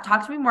love that.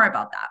 Talk to me more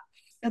about that.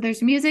 So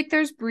there's music,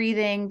 there's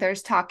breathing,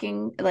 there's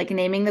talking, like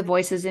naming the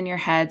voices in your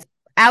head.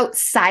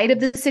 Outside of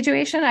the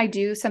situation, I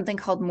do something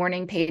called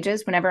morning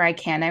pages whenever I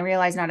can. I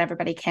realize not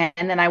everybody can.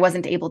 And I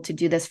wasn't able to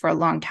do this for a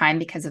long time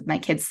because of my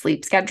kids'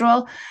 sleep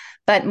schedule.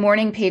 But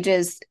morning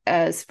pages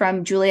is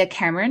from Julia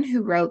Cameron,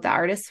 who wrote The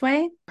Artist's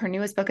Way. Her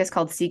newest book is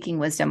called Seeking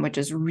Wisdom, which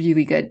is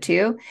really good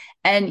too.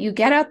 And you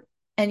get up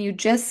and you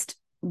just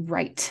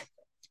write,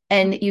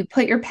 and you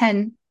put your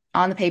pen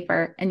on the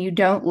paper and you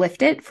don't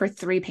lift it for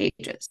 3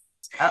 pages.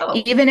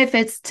 Oh. Even if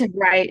it's to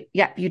write,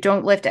 you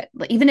don't lift it.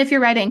 Even if you're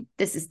writing,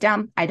 this is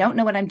dumb, I don't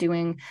know what I'm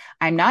doing,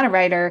 I'm not a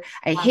writer,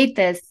 I hate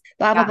this,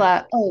 blah, blah,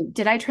 blah. Oh,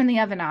 did I turn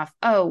the oven off?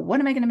 Oh, what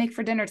am I going to make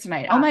for dinner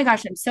tonight? Oh my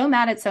gosh, I'm so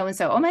mad at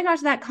so-and-so. Oh my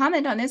gosh, that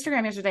comment on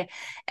Instagram yesterday.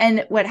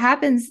 And what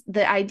happens,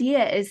 the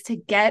idea is to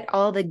get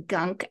all the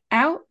gunk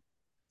out,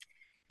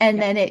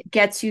 and then it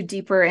gets you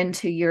deeper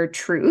into your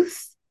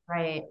truth.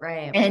 Right.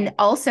 And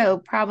also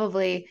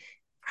probably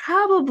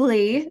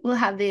will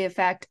have the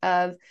effect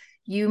of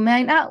you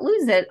might not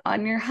lose it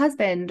on your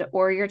husband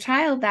or your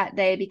child that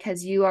day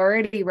because you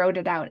already wrote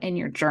it out in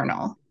your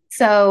journal.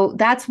 So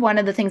that's one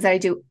of the things that I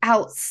do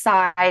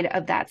outside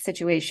of that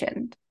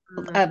situation,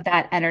 of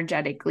that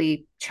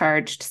energetically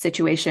charged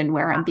situation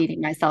where I'm beating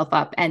myself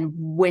up and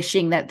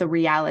wishing that the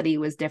reality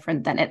was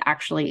different than it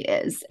actually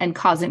is, and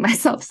causing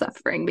myself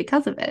suffering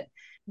because of it.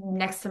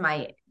 Next to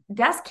my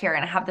desk here,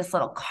 and I have this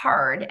little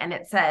card, and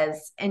it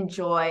says,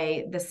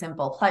 enjoy the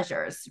simple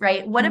pleasures,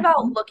 right? What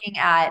about looking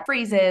at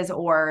phrases,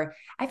 or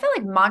I feel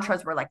like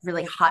mantras were like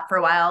really hot for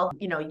a while,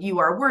 you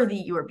are worthy,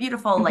 you are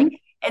beautiful. Like,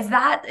 is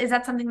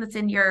that something that's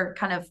in your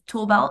kind of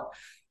tool belt?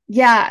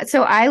 Yeah.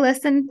 So I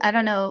listen, I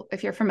don't know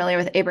if you're familiar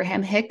with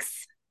Abraham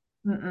Hicks.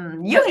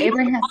 You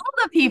Abraham,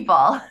 all the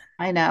people.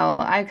 I know.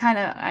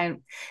 I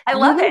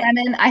love it.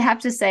 I have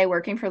to say,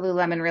 working for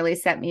Lululemon really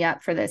set me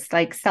up for this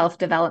like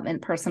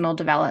self-development, personal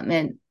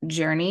development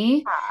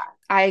journey.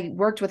 I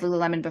worked with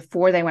Lululemon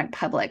before they went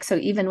public. So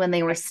even when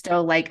they were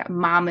still like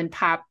mom and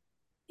pop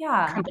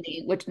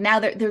company, which now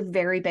they're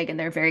very big and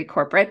they're very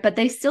corporate, but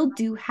they still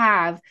do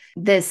have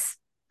this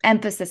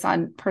emphasis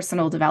on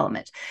personal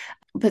development.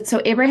 But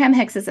so Abraham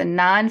Hicks is a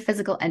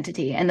non-physical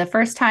entity. And the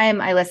first time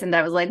I listened,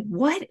 I was like,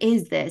 what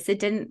is this? It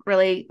didn't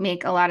really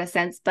make a lot of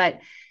sense. But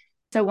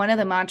so one of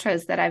the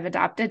mantras that I've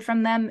adopted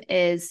from them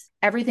is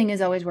everything is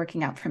always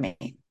working out for me.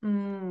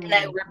 And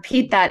I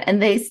repeat that.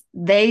 And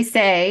they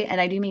say,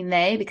 and I do mean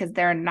they, because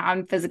they're a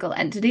non-physical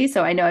entity.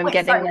 So I know I'm what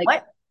does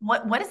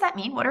that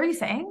mean? What are you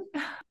saying?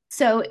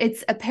 So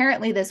it's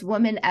apparently this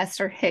woman,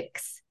 Esther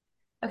Hicks,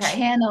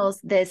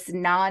 channels this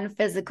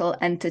non-physical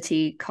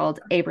entity called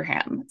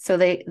Abraham. So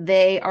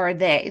they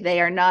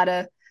are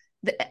not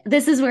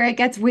this is where it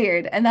gets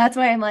weird. And that's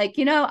why I'm like,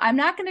 I'm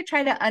not going to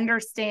try to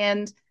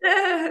understand.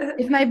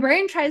 If my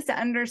brain tries to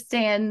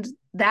understand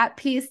that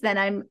piece, then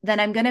I'm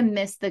going to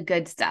miss the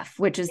good stuff,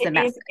 which is the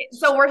message.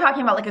 So we're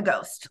talking about like a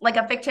ghost, like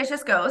a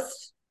fictitious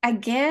ghost, I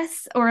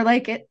guess, or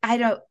like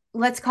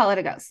let's call it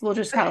a ghost. We'll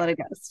just call it a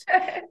ghost.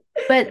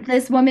 But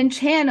this woman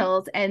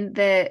channels, and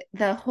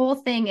the whole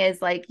thing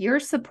is like, you're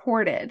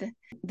supported.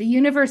 The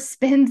universe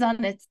spins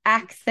on its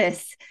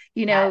axis.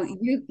 We can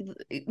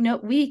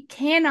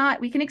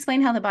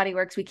explain how the body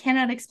works. We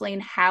cannot explain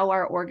how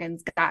our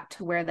organs got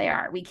to where they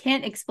are. We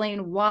can't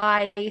explain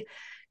why,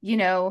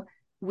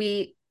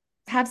 we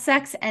have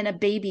sex and a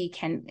baby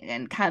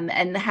can come,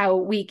 and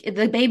how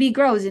the baby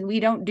grows and we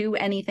don't do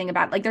anything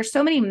about it. Like, there's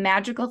so many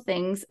magical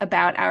things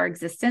about our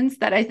existence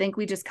that I think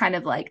we just kind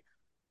of like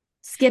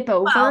skip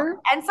over.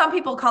 And some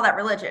people call that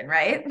religion,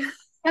 right?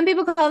 Some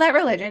people call that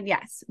religion,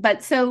 yes.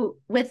 But so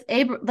with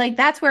like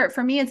that's where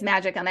for me it's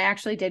magic. And I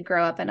actually did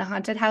grow up in a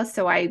haunted house,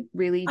 so I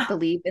really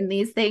believe in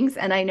these things.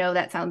 And I know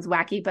that sounds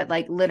wacky, but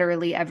like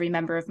literally every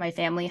member of my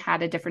family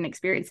had a different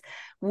experience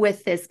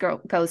with this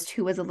ghost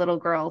who was a little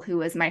girl who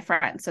was my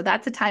friend. So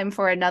that's a time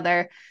for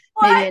another,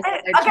 maybe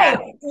another Okay,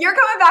 chat. you're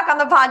coming back on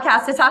the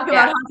podcast to talk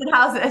about haunted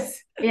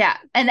houses. Yeah,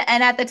 and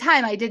at the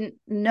time I didn't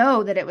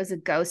know that it was a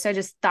ghost. I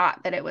just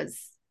thought that it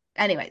was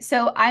anyway.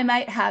 So I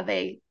might have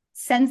a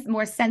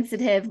more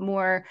sensitive,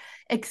 more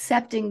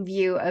accepting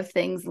view of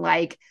things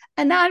like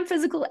a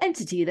non-physical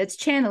entity that's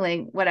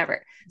channeling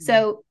whatever. Mm-hmm.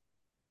 So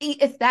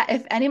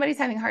if anybody's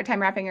having a hard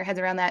time wrapping your heads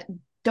around that,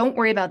 don't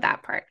worry about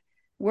that part.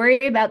 Worry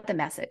about the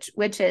message,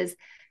 which is,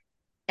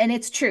 and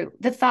it's true,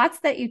 the thoughts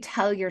that you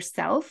tell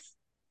yourself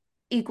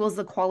equals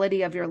the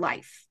quality of your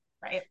life.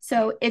 Right.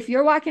 So if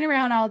you're walking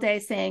around all day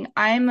saying,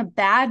 I'm a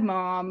bad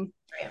mom,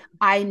 right,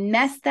 I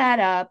messed that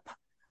up,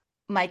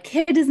 my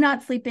kid is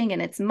not sleeping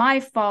and it's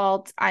my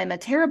fault, I'm a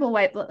terrible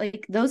wife,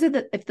 like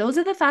if those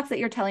are the thoughts that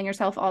you're telling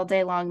yourself all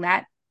day long,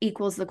 that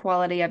equals the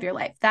quality of your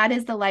life. That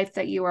is the life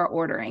that you are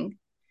ordering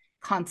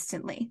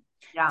constantly.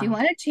 Yeah. If you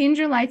want to change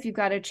your life, you've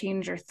got to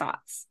change your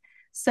thoughts.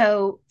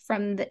 So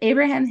from the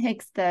Abraham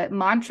Hicks, the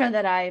mantra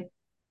that I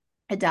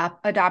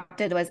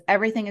adopted was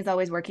everything is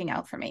always working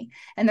out for me.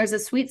 And there's a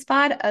sweet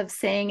spot of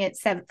saying it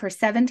for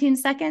 17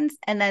 seconds.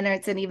 And then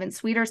it's an even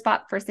sweeter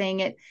spot for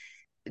saying it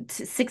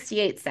to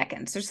 68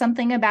 seconds. There's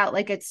something about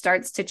like it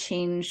starts to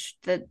change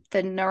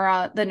the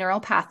neural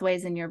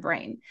pathways in your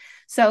brain.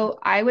 So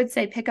I would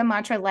say pick a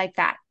mantra like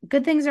that.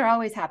 Good things are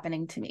always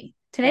happening to me.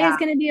 Today is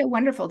going to be a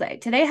wonderful day.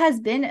 Today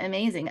has been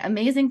amazing.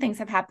 Amazing things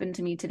have happened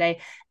to me today.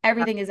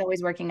 Everything is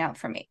always working out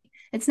for me.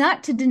 It's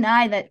not to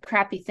deny that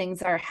crappy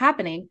things are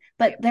happening,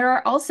 but there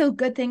are also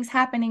good things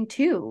happening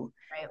too.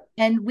 Right.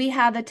 And we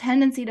have a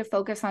tendency to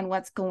focus on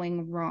what's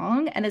going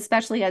wrong. And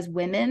especially as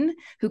women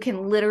who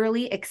can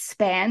literally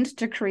expand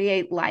to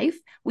create life,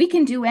 we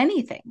can do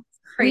anything.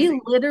 Crazy.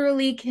 We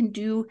literally can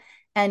do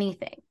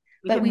anything.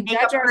 But we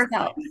judge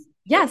ourselves.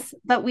 Yes,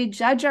 but we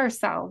judge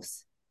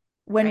ourselves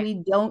when we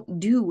don't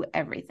do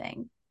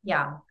everything.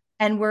 Yeah.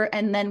 And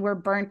then we're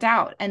burnt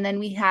out. And then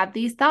we have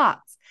these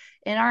thoughts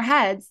in our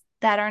heads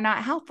that are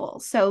not helpful.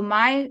 So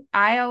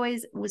I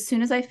always, as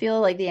soon as I feel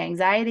like the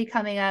anxiety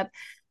coming up,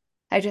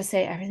 I just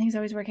say, everything's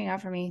always working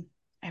out for me.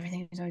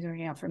 Everything is always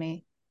working out for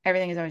me.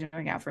 Everything is always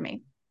working out for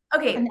me.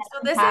 Okay.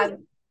 So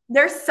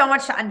there's so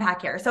much to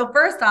unpack here. So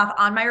first off,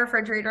 on my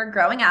refrigerator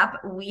growing up,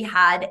 we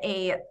had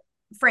a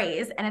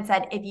phrase and it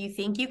said, if you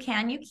think you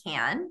can, you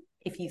can.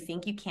 If you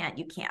think you can't,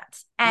 you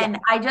can't. And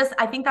I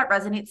think that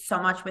resonates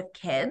so much with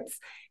kids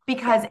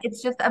because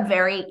it's just a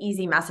very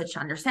easy message to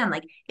understand.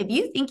 Like, if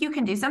you think you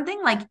can do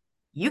something, like,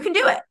 you can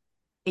do it.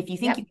 If you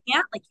think you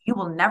can't, like, you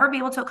will never be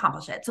able to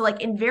accomplish it. So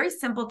like in very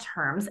simple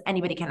terms,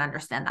 anybody can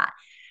understand that.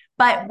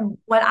 But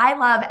what I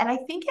love, and I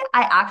think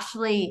I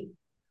actually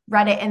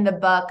read it in the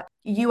book,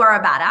 You Are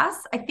a Badass.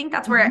 I think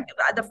that's where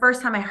the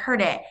first time I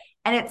heard it.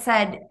 And it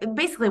said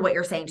basically what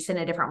you're saying, just in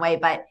a different way,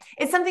 but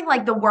it's something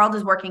like the world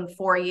is working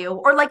for you,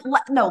 or like,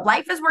 no,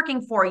 life is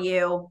working for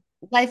you.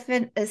 Life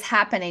is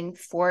happening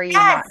for you,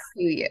 not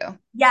to you.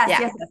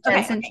 Yes.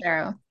 Jen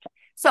Sincero.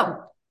 So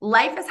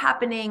life is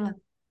happening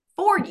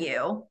for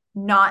you,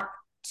 not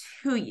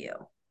to you.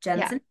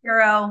 Jen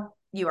Sincero,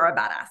 You Are a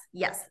Badass.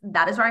 Yes,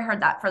 that is where I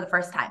heard that for the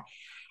first time.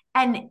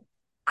 And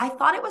I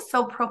thought it was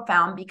so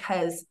profound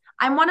because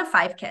I'm one of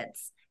 5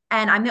 kids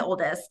and I'm the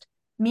oldest.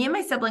 Me and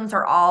my siblings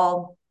are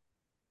all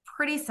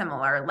pretty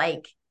similar.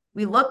 Like,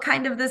 we look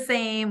kind of the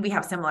same. We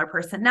have similar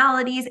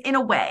personalities in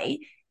a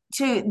way,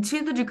 to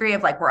the degree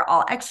of like, we're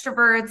all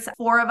extroverts.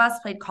 4 of us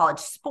played college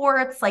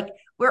sports. Like,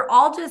 we're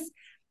all just,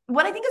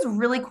 what I think is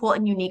really cool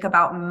and unique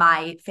about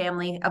my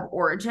family of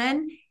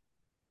origin,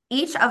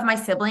 each of my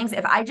siblings,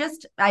 I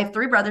have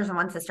 3 brothers and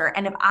 1 sister.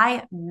 And if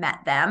I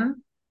met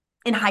them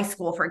in high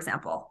school, for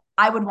example,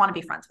 I would want to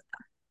be friends with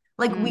them.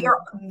 Like, we are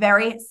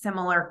very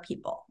similar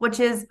people, which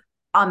is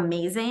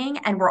amazing.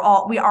 And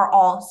we are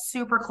all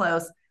super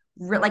close.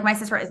 Like, my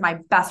sister is my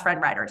best friend,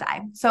 ride or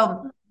die.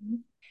 So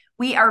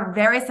we are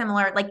very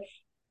similar. Like,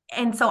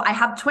 and so I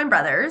have twin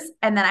brothers,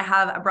 and then I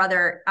have a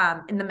brother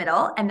in the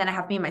middle, and then I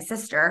have me and my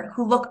sister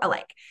who look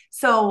alike.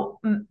 So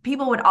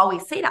people would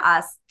always say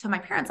to my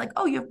parents, like,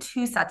 oh, you have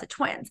 2 sets of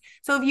twins.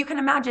 So if you can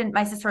imagine,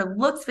 my sister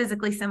looks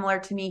physically similar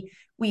to me.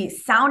 We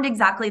sound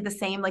exactly the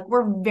same. Like,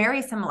 we're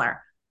very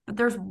similar, but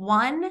there's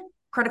one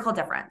critical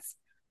difference.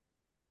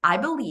 I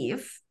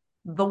believe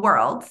the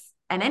world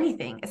and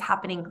anything is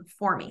happening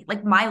for me.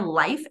 Like, my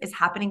life is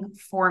happening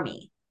for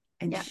me.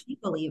 And she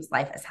believes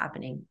life is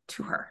happening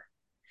to her.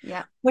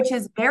 Yeah. Which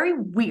is very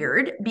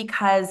weird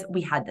because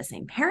we had the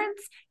same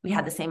parents, we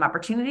had the same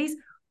opportunities.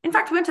 In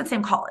fact, we went to the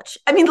same college.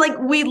 I mean, like,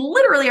 we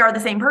literally are the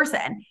same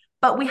person,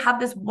 but we have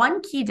this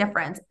one key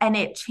difference, and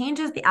it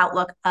changes the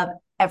outlook of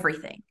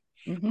everything.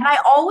 And I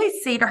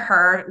always say to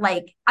her,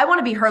 like, I want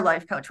to be her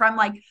life coach, where I'm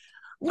like,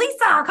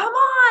 Lisa, come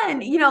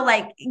on,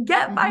 like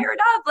get fired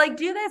up, like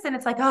do this. And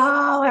it's like,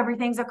 oh,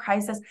 everything's a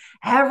crisis.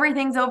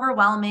 Everything's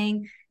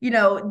overwhelming.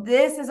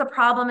 This is a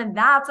problem and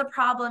that's a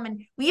problem.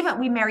 And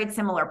we married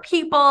similar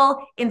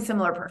people in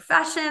similar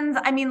professions.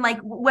 I mean, like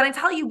when I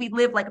tell you we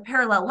live like a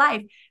parallel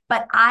life,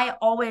 but I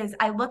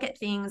look at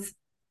things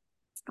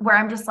where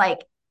I'm just like,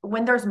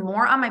 when there's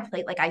more on my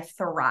plate, like I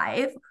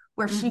thrive,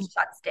 where she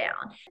shuts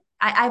down.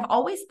 I've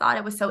always thought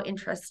it was so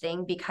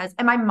interesting because,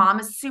 and my mom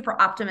is super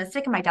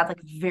optimistic and my dad's like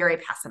very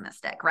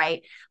pessimistic,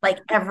 right? Like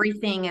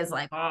everything is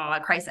like, oh, a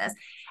crisis.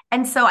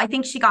 And so I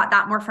think she got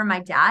that more from my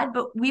dad,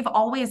 but we've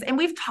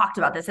talked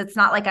about this. It's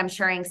not like I'm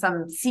sharing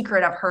some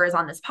secret of hers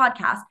on this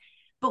podcast,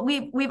 but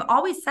we've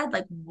always said,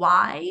 like,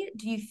 why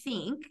do you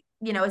think,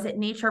 is it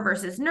nature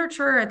versus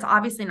nurture? It's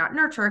obviously not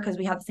nurture because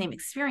we have the same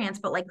experience,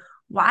 but like,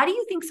 why do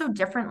you think so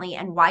differently?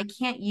 And why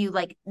can't you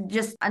like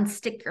just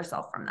unstick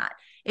yourself from that,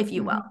 if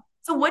you will?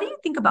 So what do you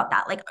think about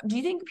that? Like, do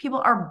you think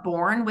people are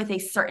born with a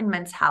certain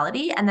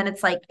mentality and then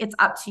it's like, it's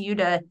up to you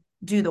to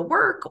do the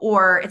work,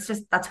 or it's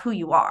just, that's who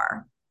you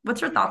are?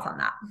 What's your thoughts on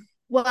that?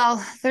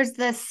 Well, there's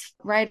this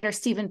writer,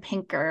 Steven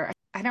Pinker.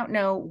 I don't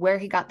know where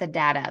he got the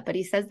data, but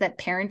he says that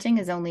parenting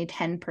is only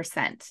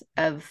 10%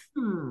 of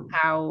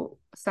how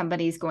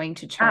somebody's going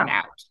to turn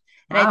out.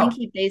 And I think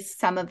he based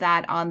some of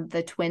that on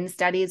the twin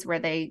studies where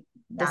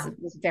this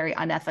was very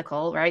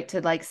unethical, right? To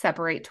like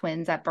separate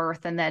twins at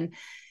birth. And then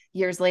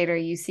years later,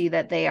 you see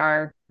that they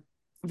are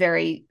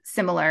very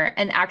similar.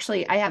 And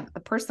actually, I have a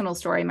personal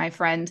story. My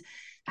friend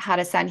had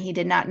a son he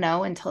did not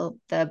know until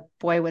the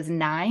boy was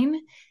 9.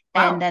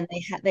 Wow. And then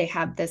they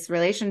have this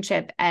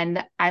relationship.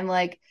 And I'm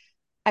like,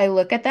 I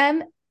look at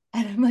them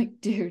and I'm like,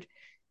 dude,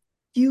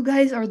 you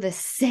guys are the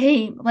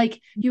same.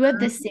 Like you have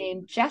the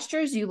same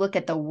gestures. You look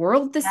at the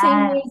world the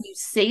same way. You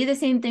say the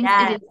same things.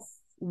 It is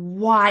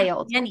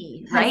wild.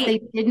 Right?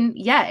 They didn't.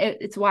 Yeah,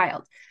 it's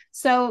wild.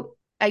 So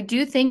I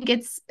do think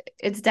it's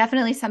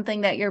definitely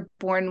something that you're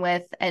born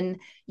with, and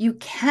you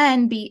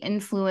can be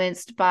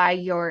influenced by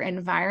your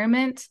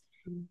environment.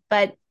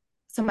 But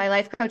so my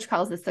life coach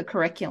calls this the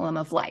curriculum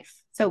of life.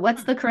 So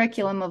what's the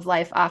curriculum of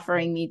life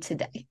offering me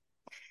today?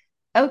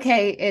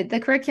 Okay, the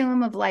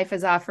curriculum of life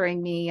is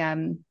offering me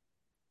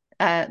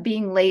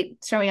being late,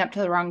 showing up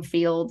to the wrong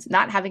field,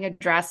 not having a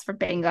dress for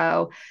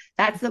bingo.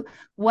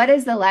 What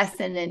is the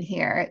lesson in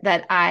here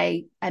that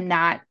I am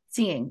not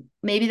seeing?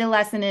 Maybe the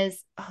lesson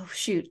is, oh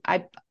shoot,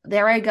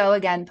 there I go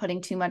again,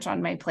 putting too much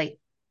on my plate.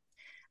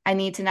 I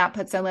need to not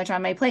put so much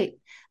on my plate.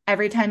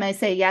 Every time I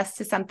say yes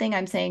to something,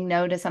 I'm saying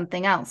no to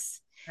something else.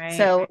 Right.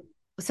 So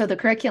the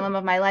curriculum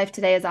of my life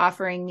today is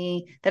offering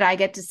me that I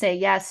get to say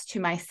yes to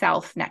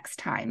myself next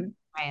time,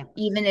 right,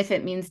 even if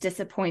it means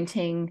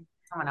disappointing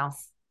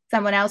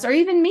someone else, or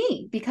even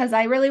me, because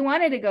I really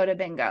wanted to go to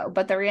bingo.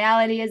 But the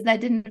reality is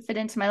that didn't fit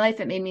into my life.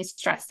 It made me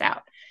stressed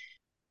out.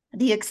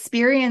 The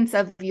experience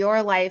of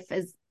your life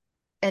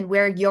and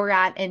where you're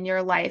at in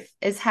your life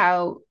is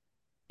how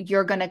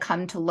you're going to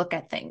come to look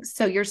at things.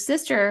 So your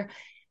sister,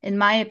 in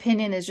my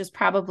opinion, is just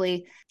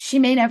she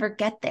may never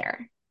get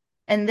there.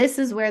 And this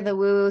is where the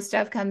woo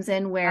stuff comes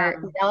in,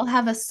 where we all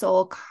have a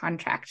soul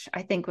contract.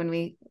 I think when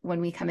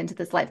we come into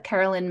this life,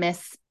 Carolyn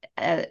Myss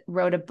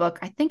wrote a book.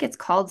 I think it's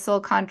called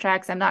Soul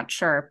Contracts. I'm not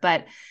sure,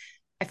 but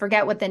I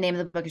forget what the name of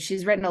the book is.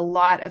 She's written a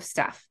lot of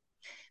stuff,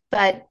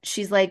 but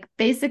she's like,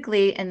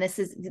 basically, and this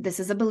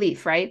is a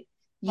belief, right?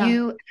 Yeah.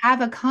 You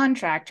have a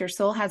contract. Your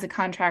soul has a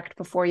contract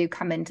before you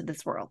come into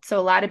this world. So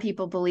a lot of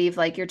people believe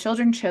like your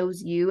children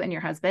chose you and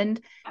your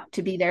husband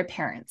to be their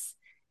parents.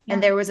 Yeah.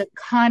 And there was a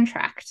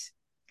contract.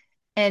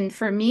 And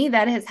for me,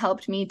 that has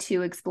helped me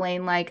to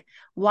explain, like,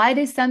 why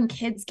do some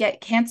kids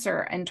get cancer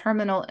and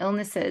terminal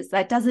illnesses?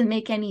 That doesn't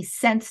make any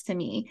sense to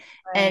me.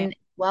 Right. And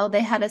well,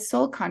 they had a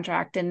soul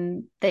contract,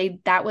 and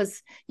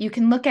you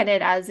can look at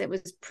it as it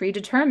was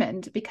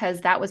predetermined because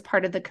that was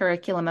part of the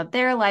curriculum of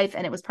their life.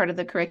 And it was part of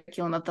the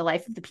curriculum of the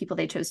life of the people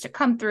they chose to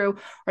come through,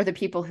 or the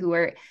people who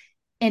were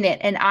in it.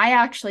 And I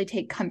actually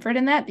take comfort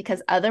in that,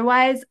 because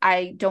otherwise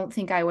I don't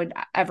think I would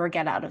ever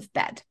get out of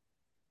bed.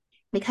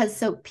 Because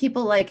so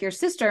people like your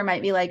sister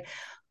might be like,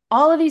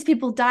 all of these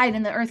people died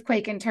in the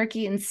earthquake in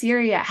Turkey and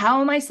Syria.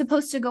 How am I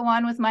supposed to go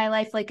on with my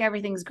life like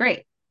everything's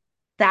great?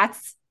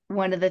 That's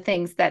one of the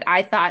things that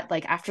I thought,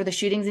 like after the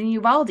shootings in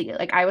Uvalde,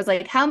 like I was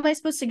like, how am I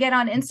supposed to get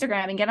on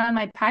Instagram and get on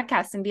my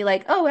podcast and be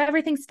like, oh,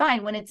 everything's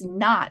fine, when it's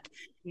not?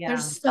 Yeah.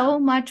 There's so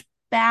much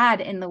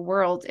bad in the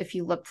world if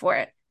you look for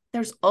it.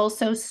 There's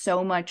also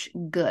so much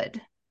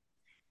good.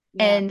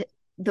 Yeah. And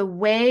the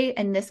way,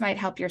 and this might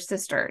help your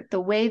sister,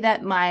 the way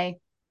that my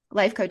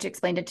life coach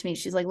explained it to me,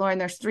 she's like, Lauren,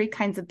 there's 3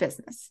 kinds of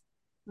business.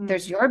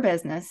 There's your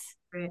business.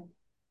 Right.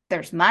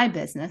 There's my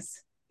business.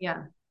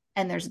 Yeah.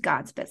 And there's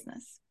God's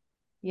business.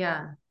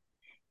 Yeah.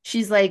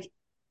 She's like,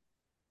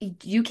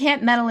 you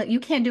can't meddle.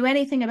 You can't do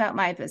anything about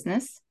my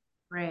business.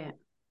 Right.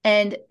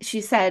 And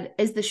she said,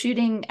 is the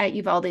shooting at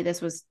Uvalde, this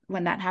was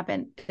when that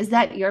happened, is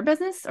that your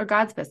business or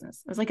God's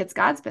business? I was like, it's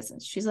God's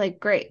business. She's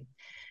like, great.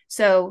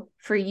 So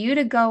for you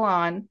to go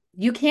on,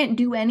 you can't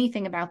do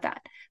anything about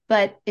that.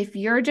 But if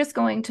you're just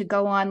going to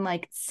go on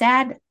like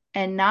sad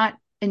and not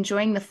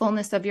enjoying the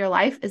fullness of your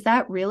life, is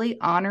that really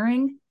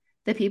honoring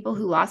the people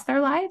who lost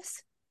their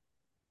lives?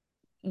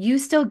 You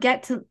still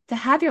get to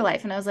have your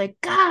life. And I was like,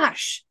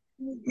 gosh,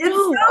 it's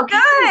so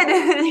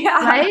good.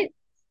 Yeah. Right.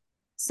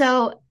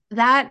 So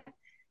that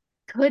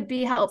could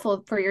be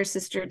helpful for your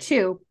sister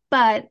too.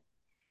 But,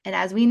 and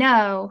as we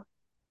know,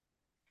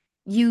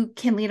 you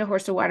can lead a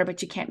horse to water,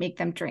 but you can't make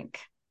them drink.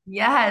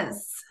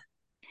 Yes.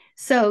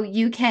 So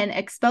you can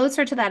expose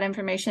her to that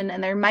information,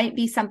 and there might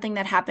be something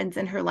that happens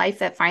in her life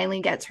that finally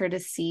gets her to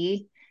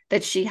see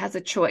that she has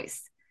a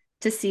choice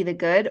to see the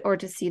good or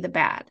to see the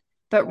bad.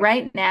 But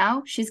right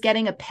now, she's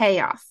getting a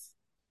payoff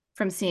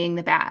from seeing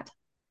the bad.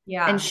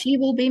 Yeah. And she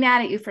will be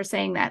mad at you for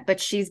saying that, but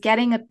she's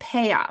getting a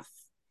payoff.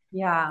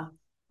 Yeah.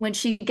 When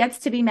she gets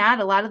to be mad,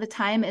 a lot of the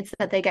time it's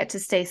that they get to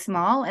stay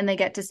small and they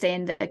get to stay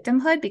in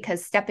victimhood,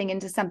 because stepping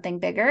into something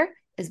bigger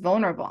is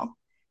vulnerable.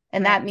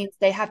 And that means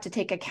they have to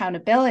take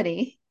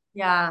accountability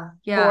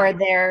for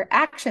their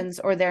actions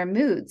or their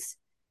moods.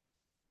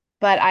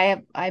 But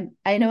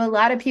I know a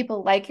lot of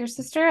people like your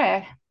sister.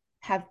 I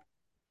have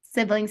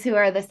siblings who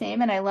are the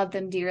same, and I love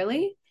them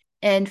dearly,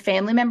 and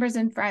family members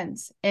and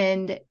friends.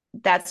 And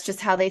that's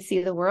just how they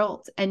see the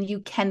world. And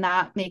you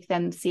cannot make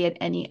them see it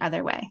any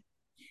other way.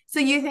 So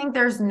you think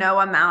there's no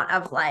amount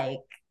of like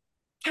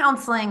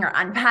counseling or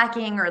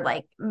unpacking or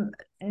like,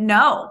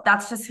 no,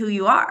 that's just who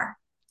you are.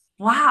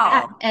 Wow.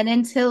 Yeah. And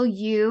until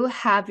you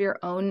have your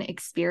own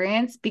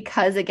experience,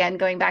 because again,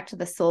 going back to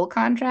the soul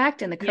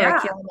contract and the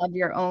curriculum of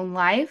your own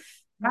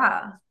life,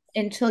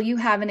 until you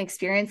have an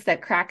experience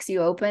that cracks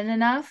you open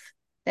enough,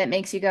 that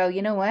makes you go,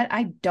 you know what?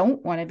 I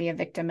don't want to be a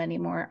victim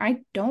anymore. I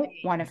don't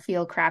want to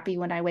feel crappy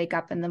when I wake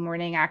up in the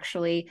morning.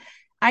 Actually,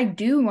 I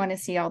do want to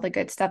see all the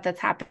good stuff that's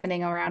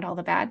happening around all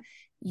the bad.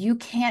 You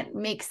can't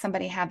make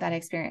somebody have that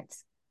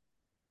experience.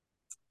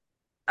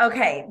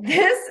 Okay,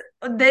 this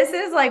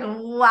is like,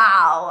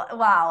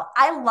 wow.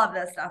 I love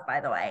this stuff,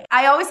 by the way.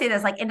 I always say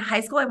this, like in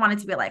high school, I wanted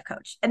to be a life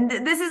coach. And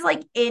this is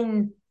like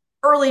in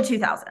early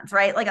 2000s,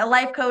 right? Like a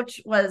life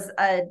coach was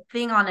a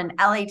thing on an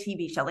LA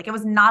TV show. Like it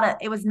was not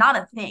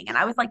a thing. And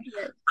I was like,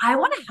 I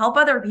want to help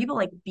other people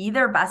like be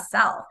their best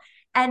self.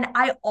 And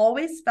I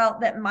always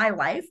felt that my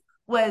life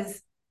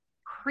was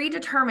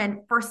predetermined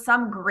for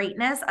some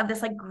greatness of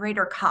this like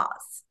greater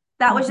cause.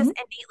 That was just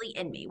innately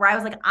in me, where I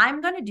was like,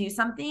 I'm going to do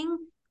something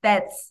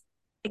that's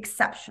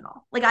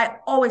exceptional. Like I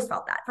always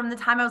felt that from the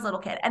time I was a little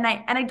kid. And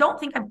I don't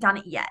think I've done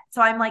it yet.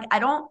 So I'm like, I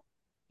don't,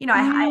 you know,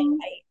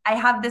 I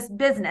have this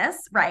business,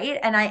 right?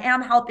 And I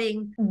am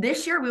helping.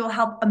 This year we will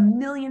help 1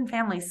 million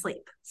families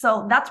sleep.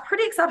 So that's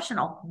pretty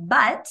exceptional,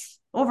 but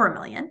over 1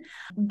 million.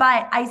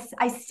 But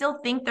I still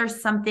think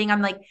there's something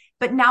I'm like,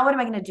 but now what am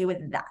I going to do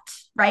with that?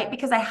 Right?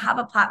 Because I have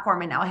a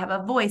platform and now I have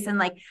a voice, and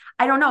like,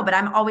 I don't know, but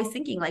I'm always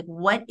thinking like,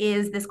 what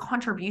is this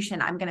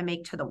contribution I'm going to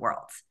make to the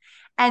world?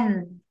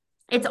 And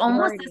it's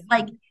almost this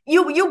like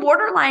you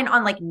borderline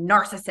on like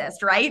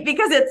narcissist, right?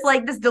 Because it's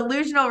like this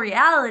delusional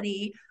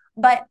reality.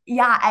 But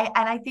yeah,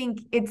 I think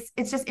it's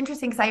just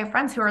interesting, because I have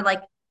friends who are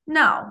like,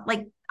 no,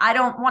 like I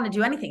don't want to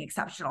do anything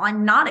exceptional.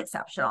 I'm not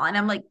exceptional. And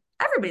I'm like,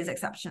 everybody's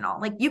exceptional.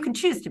 Like you can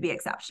choose to be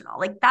exceptional.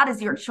 Like that is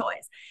your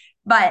choice.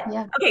 But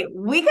okay,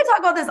 we could talk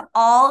about this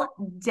all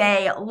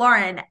day,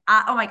 Lauren.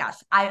 Oh my gosh,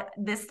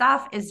 this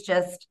stuff is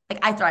just like,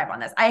 I thrive on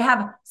this. I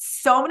have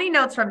so many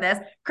notes from this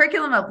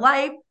curriculum of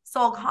life,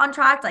 soul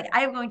contract. Like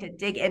I am going to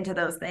dig into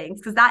those things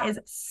because that is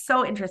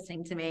so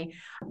interesting to me.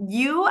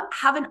 You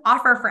have an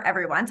offer for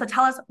everyone. So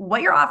tell us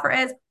what your offer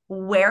is.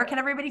 Where can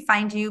everybody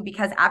find you?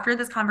 Because after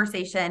this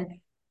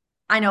conversation,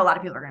 I know a lot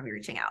of people are going to be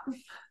reaching out.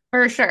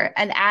 For sure.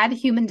 And add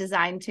human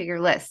design to your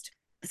list.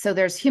 So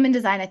there's human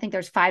design. I think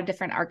there's 5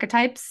 different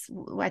archetypes.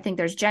 I think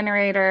there's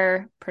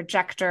generator,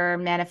 projector,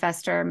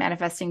 manifester,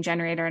 manifesting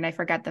generator, and I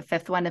forget the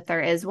 5th one if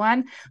there is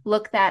one.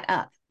 Look that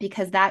up,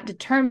 because that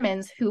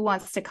determines who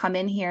wants to come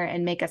in here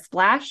and make a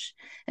splash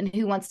and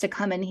who wants to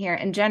come in here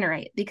and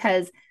generate,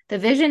 because the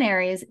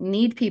visionaries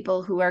need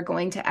people who are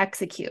going to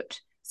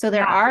execute. So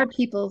there are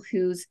people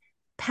whose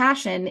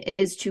passion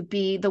is to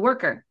be the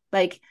worker.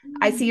 Like,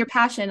 I see your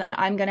passion.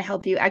 I'm going to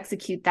help you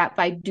execute that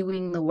by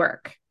doing the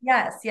work.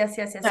 Yes.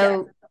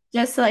 So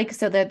just like,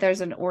 so that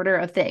there's an order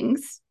of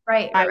things.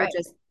 Right. I would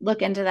just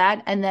look into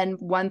that. And then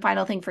one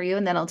final thing for you,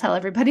 and then I'll tell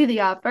everybody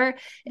the offer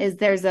is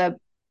there's a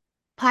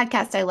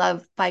podcast I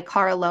love by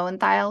Cara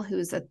Lowenthal,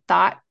 who's a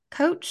thought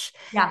coach.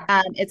 Yeah.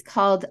 It's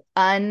called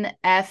UNF*CK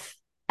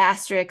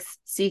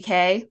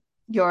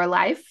Your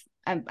Life.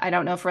 I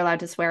don't know if we're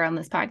allowed to swear on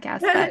this podcast,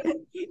 but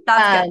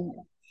that's good.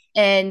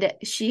 And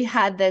she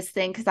had this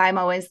thing, because I'm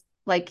always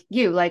like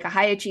you, like a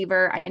high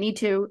achiever. I need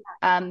to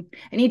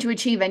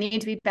achieve. I need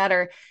to be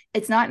better.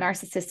 It's not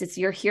narcissist. It's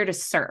you're here to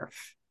serve.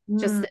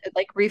 Just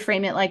like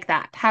reframe it like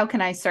that. How can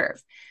I serve?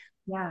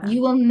 Yeah.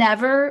 You will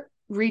never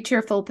reach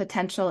your full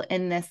potential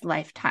in this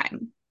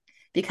lifetime,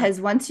 because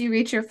once you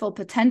reach your full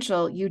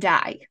potential, you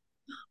die.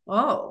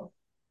 Oh.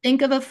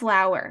 Think of a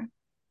flower.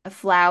 A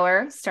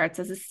flower starts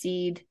as a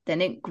seed,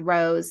 then it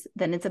grows,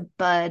 then it's a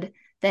bud,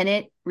 then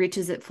it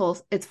reaches its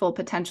full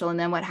potential. And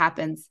then what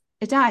happens?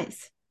 It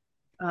dies.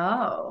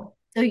 Oh.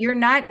 So you're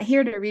not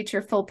here to reach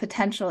your full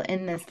potential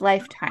in this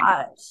lifetime.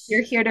 Gosh.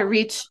 You're here to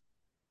reach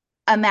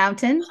a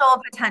mountain,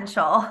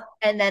 potential,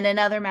 and then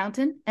another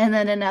mountain, and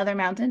then another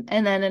mountain,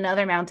 and then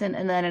another mountain,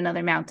 and then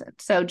another mountain.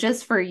 So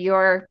just for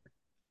your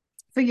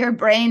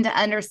brain to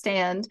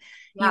understand,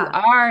 you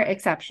are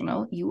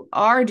exceptional. You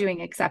are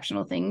doing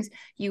exceptional things.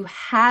 You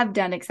have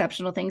done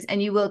exceptional things,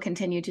 and you will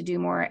continue to do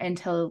more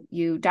until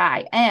you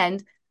die.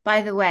 And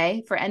by the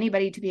way, for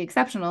anybody to be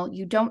exceptional,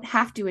 you don't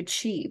have to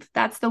achieve.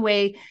 That's the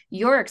way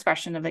your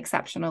expression of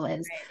exceptional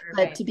is.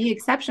 But to be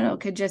exceptional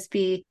could just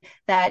be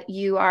that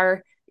you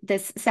are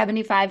this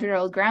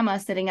 75-year-old grandma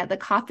sitting at the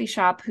coffee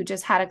shop who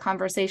just had a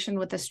conversation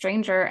with a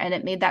stranger, and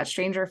it made that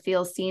stranger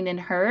feel seen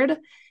and heard.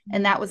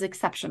 And that was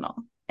exceptional.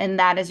 And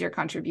that is your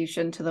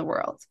contribution to the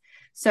world.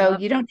 So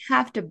you don't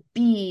have to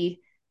be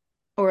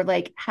or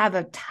like have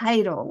a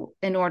title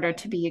in order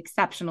to be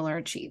exceptional or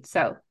achieve.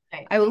 So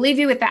I will leave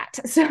you with that.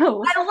 So I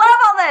love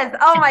all this.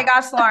 Oh my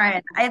gosh,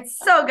 Lauren, it's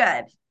so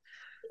good.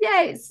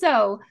 Yay.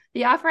 So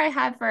the offer I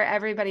have for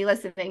everybody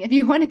listening, if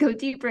you want to go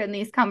deeper in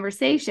these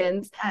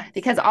conversations,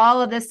 because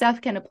all of this stuff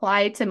can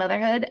apply to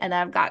motherhood, and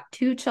I've got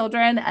 2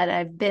 children,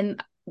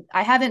 and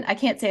I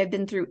can't say I've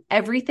been through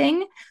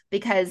everything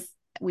because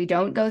we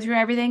don't go through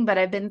everything, but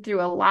I've been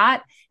through a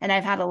lot, and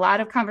I've had a lot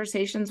of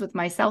conversations with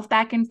myself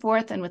back and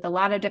forth and with a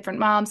lot of different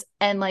moms,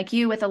 and like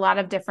you, with a lot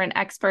of different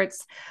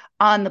experts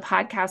on the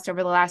podcast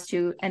over the last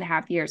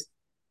 2.5 years.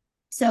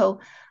 So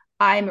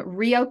I'm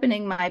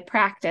reopening my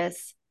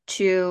practice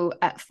for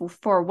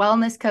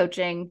wellness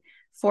coaching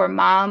for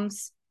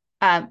moms,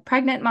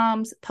 pregnant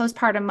moms,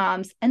 postpartum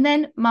moms, and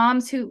then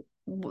moms who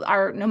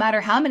are no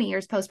matter how many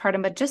years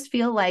postpartum, but just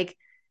feel like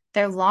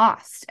they're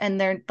lost,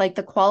 and they're like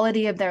the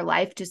quality of their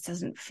life just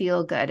doesn't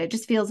feel good. It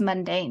just feels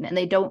mundane, and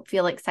they don't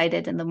feel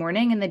excited in the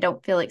morning, and they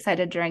don't feel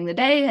excited during the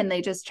day, and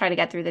they just try to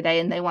get through the day,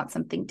 and they want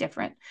something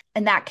different.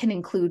 And that can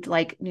include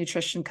like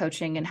nutrition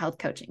coaching and health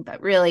coaching,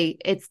 but really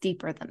it's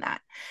deeper than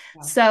that.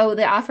 Yeah. So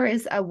the offer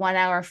is a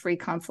 1-hour free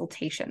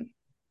consultation.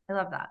 I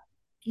love that.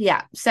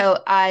 Yeah.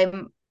 So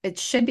it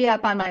should be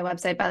up on my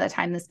website by the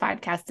time this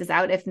podcast is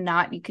out. If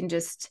not, you can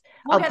just,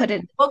 we'll get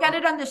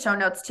it on the show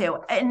notes too.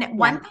 And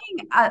one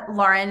thing,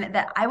 Lauren,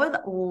 that I would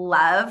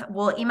love,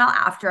 we'll email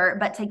after,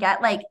 but to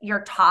get like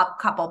your top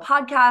couple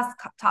podcasts,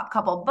 top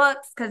couple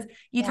books, because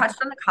you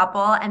touched on a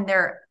couple and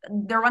they're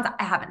ones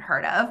I haven't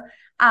heard of.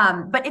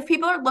 But if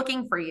people are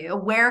looking for you,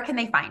 where can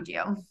they find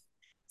you?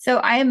 So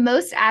I am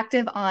most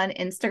active on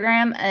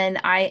Instagram,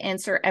 and I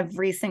answer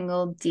every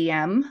single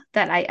DM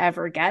that I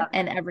ever get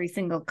and every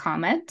single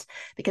comment,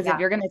 because if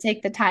you're going to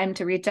take the time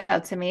to reach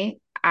out to me,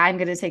 I'm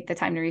going to take the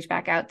time to reach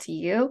back out to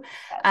you,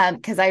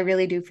 because I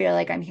really do feel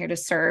like I'm here to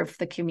serve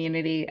the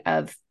community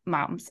of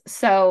moms.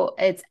 So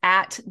it's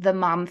at the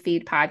Mom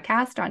Feed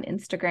Podcast on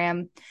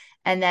Instagram.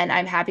 And then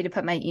I'm happy to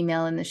put my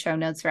email in the show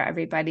notes for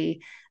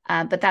everybody.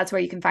 But that's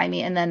where you can find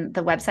me. And then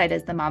the website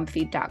is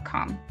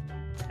themomfeed.com.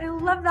 I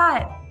love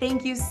that.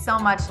 Thank you so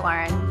much,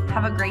 Lauren.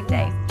 Have a great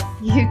day.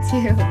 You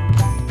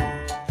too.